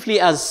chiefly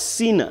as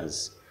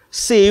sinners,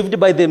 saved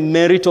by the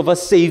merit of a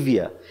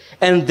Savior,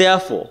 and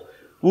therefore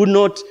we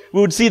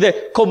would see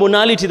the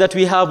commonality that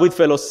we have with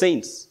fellow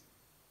saints.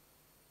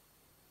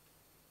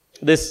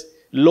 This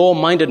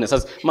low-mindedness.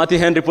 As Matthew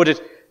Henry put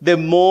it, the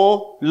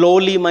more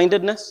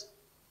lowly-mindedness,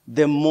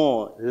 the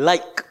more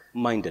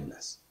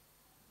like-mindedness.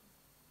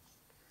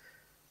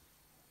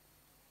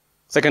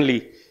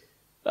 Secondly,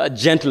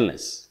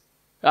 gentleness.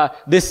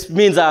 This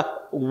means a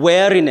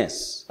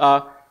wariness,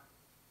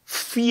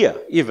 fear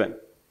even,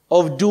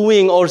 of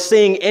doing or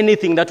saying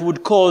anything that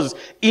would cause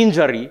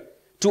injury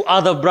to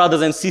other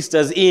brothers and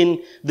sisters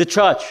in the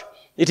church.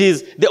 It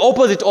is the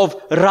opposite of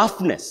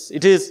roughness.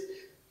 It is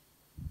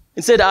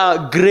instead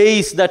a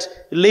grace that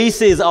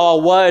laces our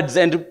words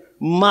and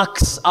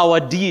marks our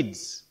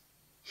deeds.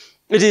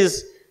 It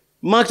is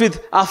marked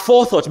with a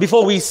forethought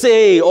before we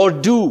say or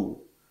do.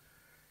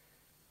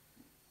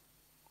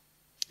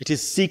 It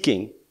is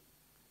seeking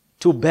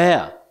to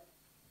bear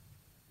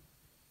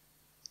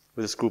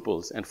with the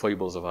scruples and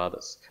foibles of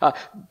others.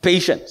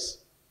 Patience.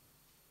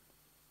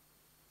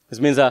 This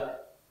means a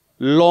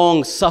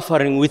long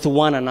suffering with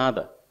one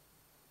another.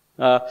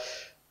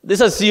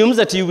 This assumes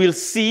that you will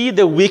see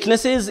the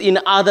weaknesses in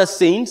other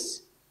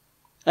saints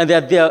and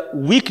that their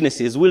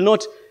weaknesses will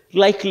not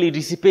likely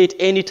dissipate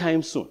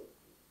anytime soon.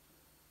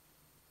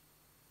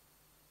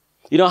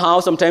 You know how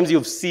sometimes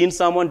you've seen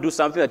someone do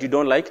something that you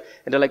don't like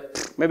and they're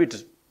like, maybe it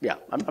is, yeah,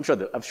 I'm sure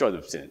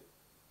they've seen it,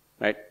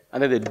 right?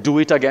 And then they do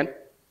it again.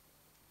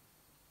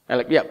 And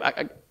like,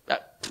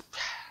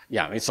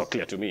 yeah, it's so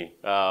clear to me.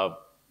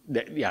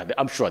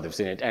 I'm sure they've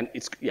seen it, and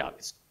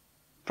it's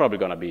probably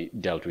going to be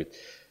dealt with.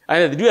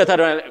 And they do a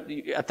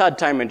third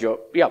time, and you're,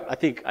 I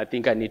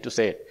think I need to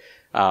say it.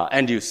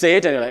 And you say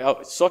it, and you're like, oh,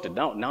 it's sorted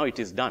now it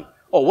is done.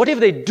 Or what if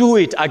they do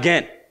it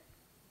again?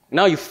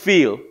 Now you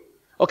feel,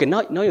 okay,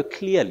 now you're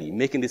clearly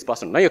making this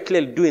person, now you're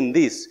clearly doing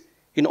this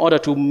in order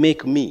to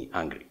make me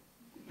angry,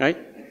 right?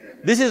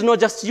 This is not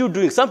just you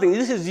doing something,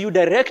 this is you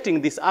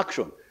directing this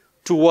action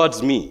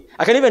towards me.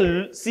 I can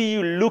even see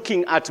you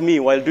looking at me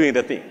while doing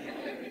the thing.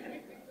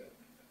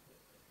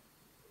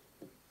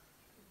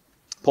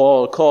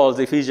 Paul calls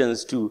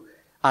Ephesians to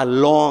a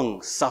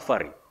long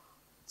suffering.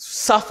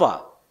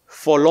 Suffer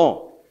for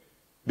long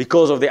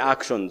because of the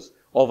actions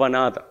of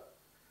another.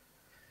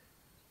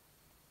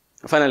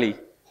 Finally,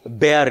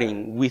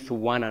 bearing with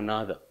one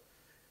another.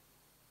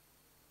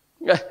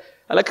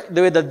 I like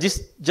the way that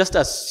this just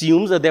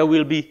assumes that there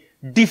will be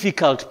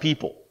difficult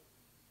people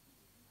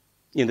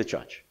in the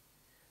church.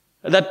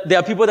 That there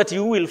are people that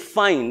you will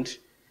find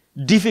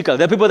difficult.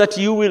 There are people that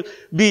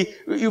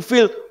you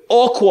feel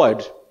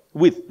awkward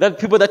with. There are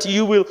people that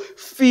you will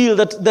feel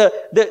that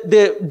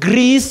the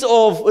grease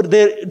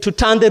to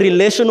turn the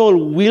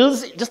relational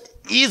wheels just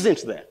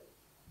isn't there.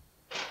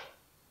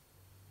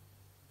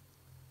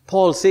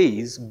 Paul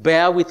says,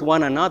 bear with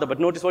one another, but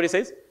notice what he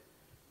says?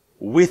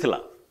 With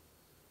love.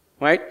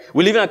 Right?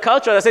 We live in a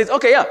culture that says,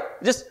 okay,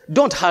 just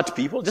don't hurt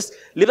people, just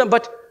live them,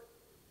 but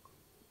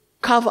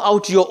carve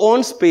out your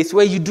own space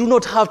where you do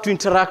not have to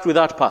interact with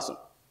that person.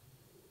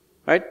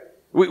 Right?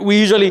 We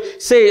usually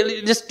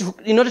say, just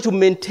in order to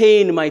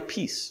maintain my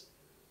peace,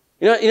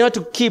 in order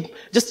to keep,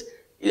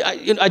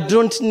 I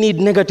don't need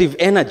negative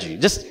energy.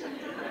 Just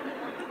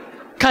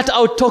cut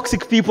out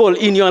toxic people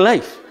in your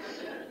life.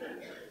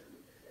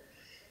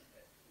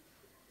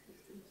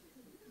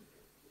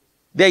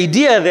 The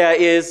idea there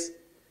is,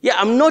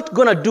 I'm not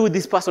going to do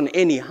this person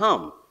any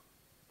harm,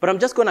 but I'm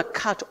just going to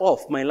cut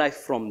off my life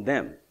from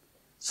them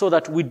so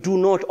that we do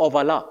not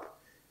overlap.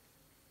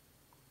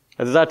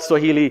 As that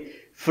Swahili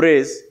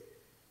phrase,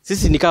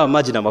 sisi ni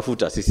kama maji na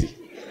mafuta sisi.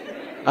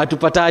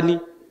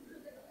 Hatupatani.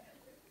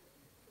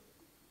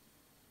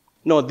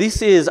 No,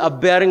 this is a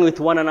bearing with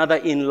one another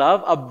in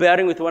love, a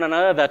bearing with one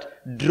another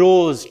that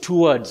draws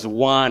towards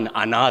one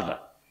another.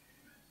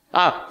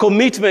 A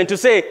commitment to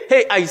say,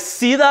 hey, I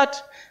see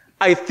that.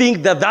 I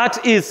think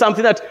that is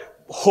something that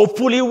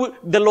hopefully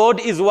the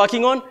Lord is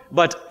working on,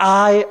 but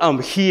I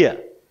am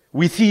here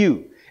with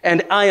you,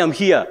 and I am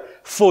here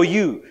for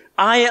you.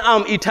 I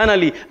am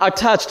eternally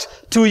attached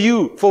to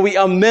you, for we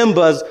are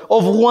members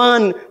of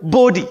one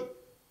body.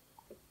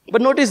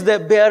 But notice the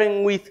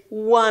bearing with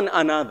one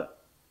another.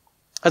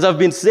 As I've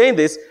been saying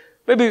this,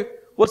 maybe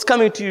what's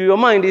coming to your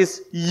mind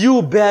is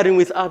you bearing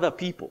with other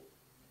people.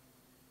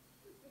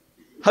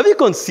 Have you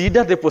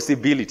considered the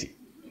possibility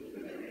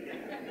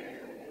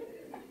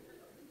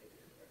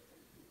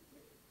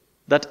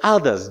that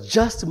others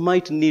just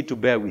might need to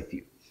bear with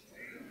you?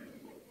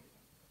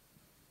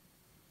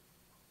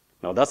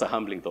 Now that's a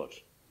humbling thought.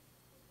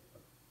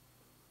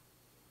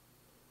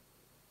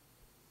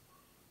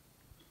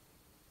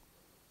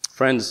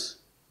 Friends,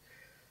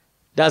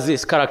 does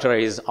this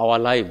characterize our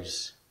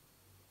lives?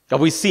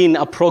 Have we seen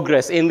a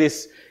progress in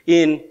this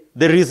in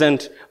the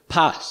recent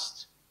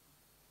past?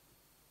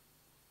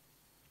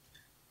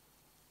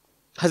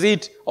 Has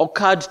it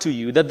occurred to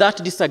you that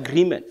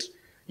disagreement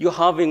you're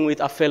having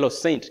with a fellow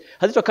saint,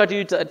 has it occurred to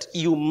you that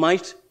you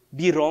might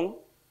be wrong?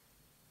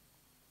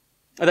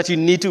 That you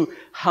need to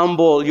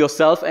humble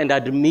yourself and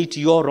admit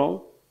you're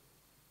wrong?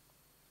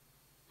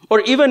 Or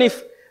even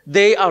if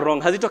they are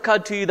wrong, has it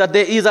occurred to you that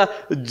there is a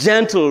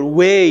gentle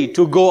way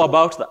to go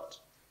about that?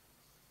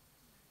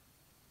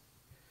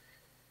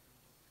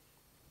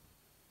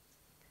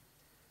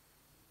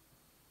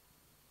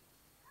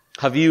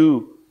 Have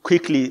you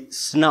quickly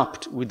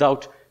snapped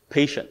without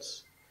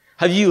patience?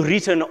 Have you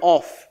written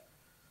off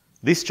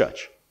this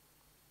church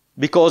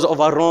because of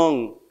a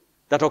wrong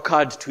that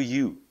occurred to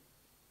you?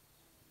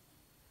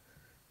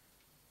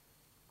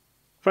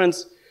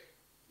 Friends,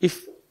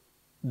 if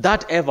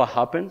that ever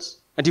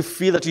happens, and you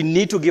feel that you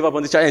need to give up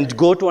on this church and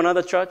go to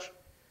another church,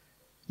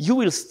 you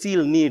will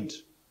still need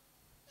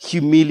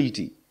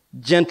humility,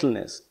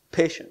 gentleness,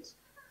 patience,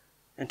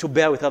 and to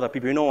bear with other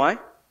people. You know why?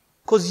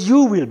 Because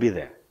you will be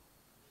there.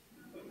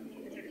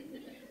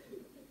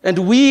 And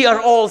we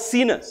are all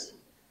sinners.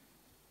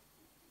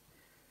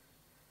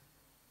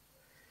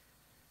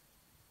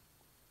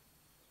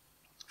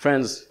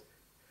 Friends,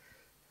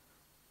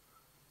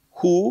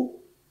 who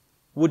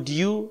would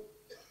you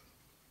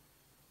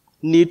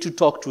need to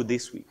talk to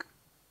this week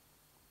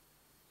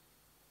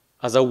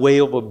as a way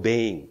of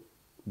obeying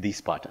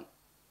this pattern?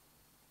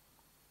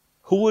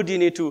 Who would you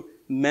need to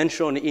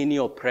mention in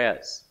your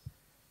prayers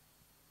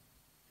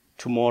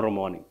tomorrow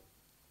morning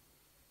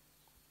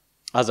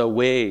as a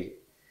way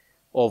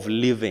of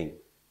living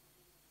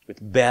with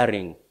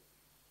bearing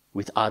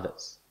with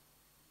others?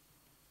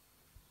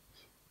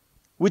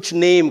 Which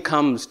name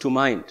comes to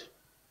mind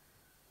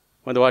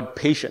when the word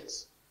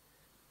patience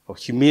or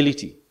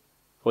humility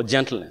or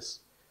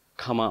gentleness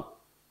come up?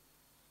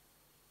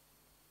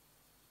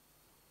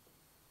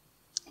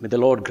 May the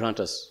Lord grant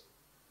us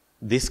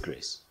this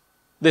grace.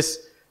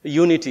 This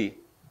unity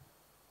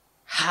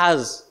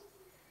has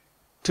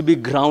to be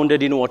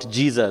grounded in what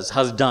Jesus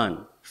has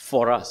done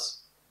for us.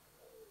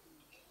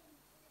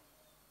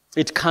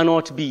 It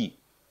cannot be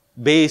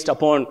based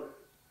upon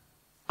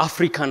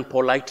African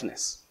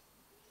politeness.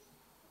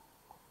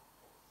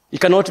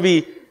 It cannot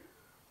be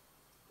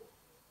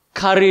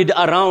carried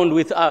around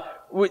with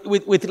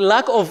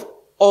lack of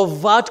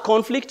overt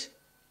conflict,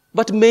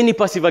 but many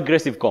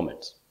passive-aggressive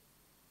comments.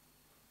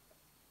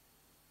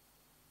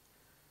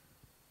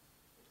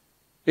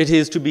 It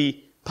is to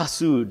be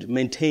pursued,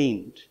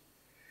 maintained,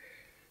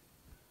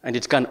 and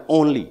it can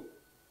only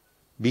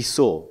be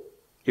so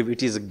if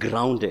it is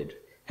grounded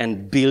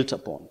and built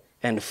upon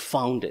and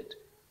founded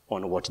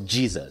on what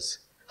Jesus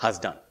has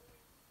done.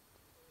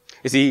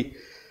 You see,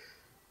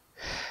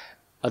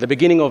 at the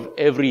beginning of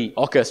every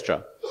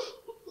orchestra,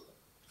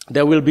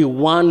 there will be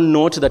one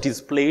note that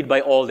is played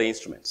by all the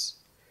instruments.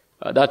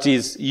 That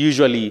is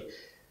usually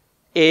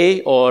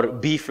A or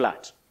B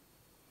flat.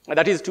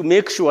 That is to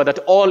make sure that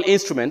all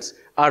instruments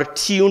are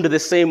tuned the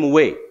same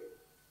way.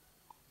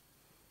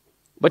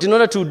 But in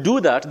order to do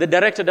that, the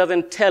director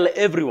doesn't tell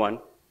everyone,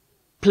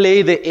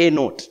 play the A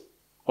note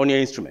on your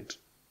instrument.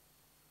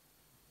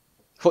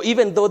 For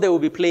even though they will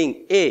be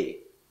playing A,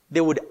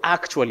 they would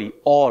actually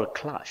all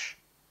clash.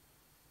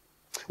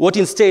 What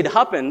instead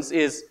happens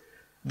is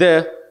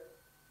the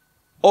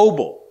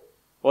oboe,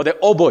 or the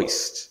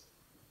oboist,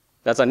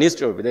 that's an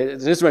instrument,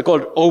 there's an instrument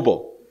called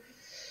oboe,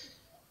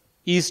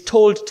 is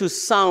told to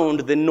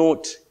sound the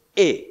note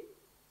A.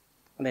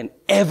 And then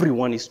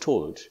everyone is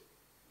supposed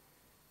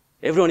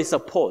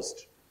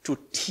to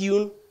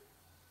tune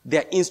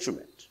their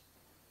instrument,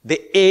 the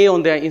A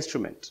on their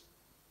instrument,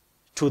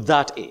 to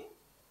that A.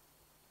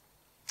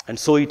 And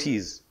so it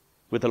is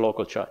with the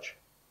local church.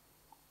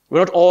 We're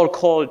not all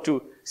called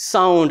to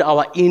sound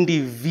our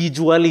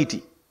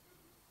individuality,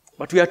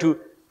 but we are to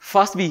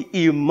first be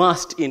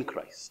immersed in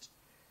Christ.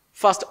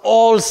 First,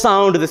 all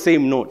sound the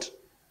same note.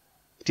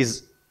 It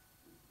is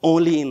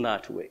only in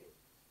that way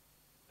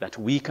that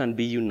we can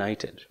be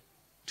united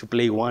to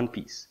play one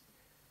piece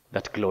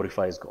that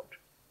glorifies God.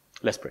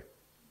 Let's pray.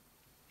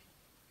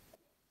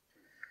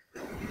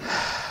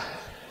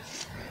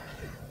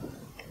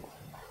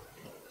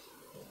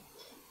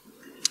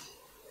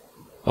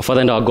 Our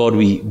Father and our God,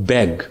 we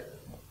beg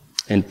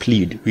and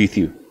plead with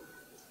you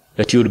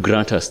that you would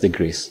grant us the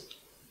grace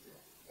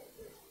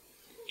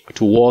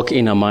to walk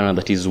in a manner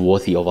that is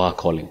worthy of our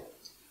calling.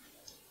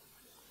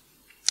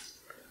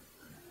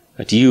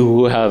 That you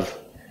who have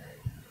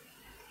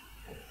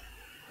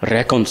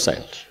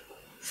reconciled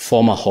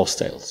former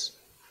hostiles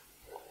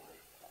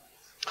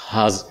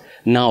has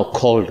now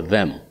called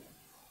them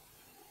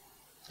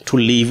to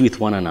live with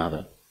one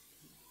another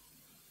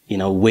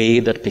in a way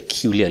that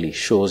peculiarly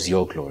shows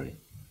your glory.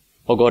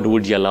 Oh God,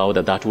 would you allow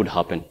that would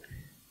happen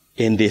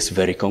in this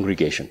very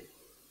congregation?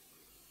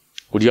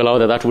 Would you allow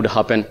that would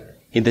happen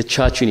in the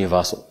church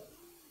universal?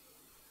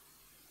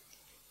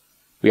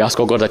 We ask,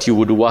 oh God, that you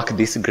would work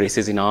these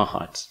graces in our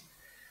hearts.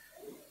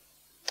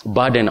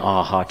 Burden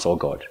our hearts, oh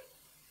God,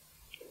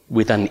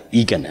 with an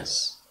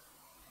eagerness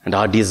and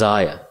our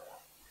desire,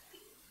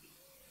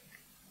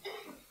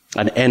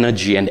 an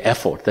energy and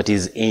effort that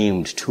is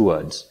aimed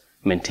towards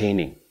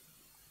maintaining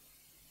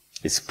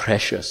this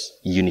precious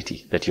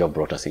unity that you have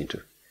brought us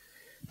into.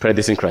 Pray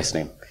this in Christ's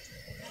name.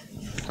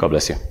 God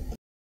bless you.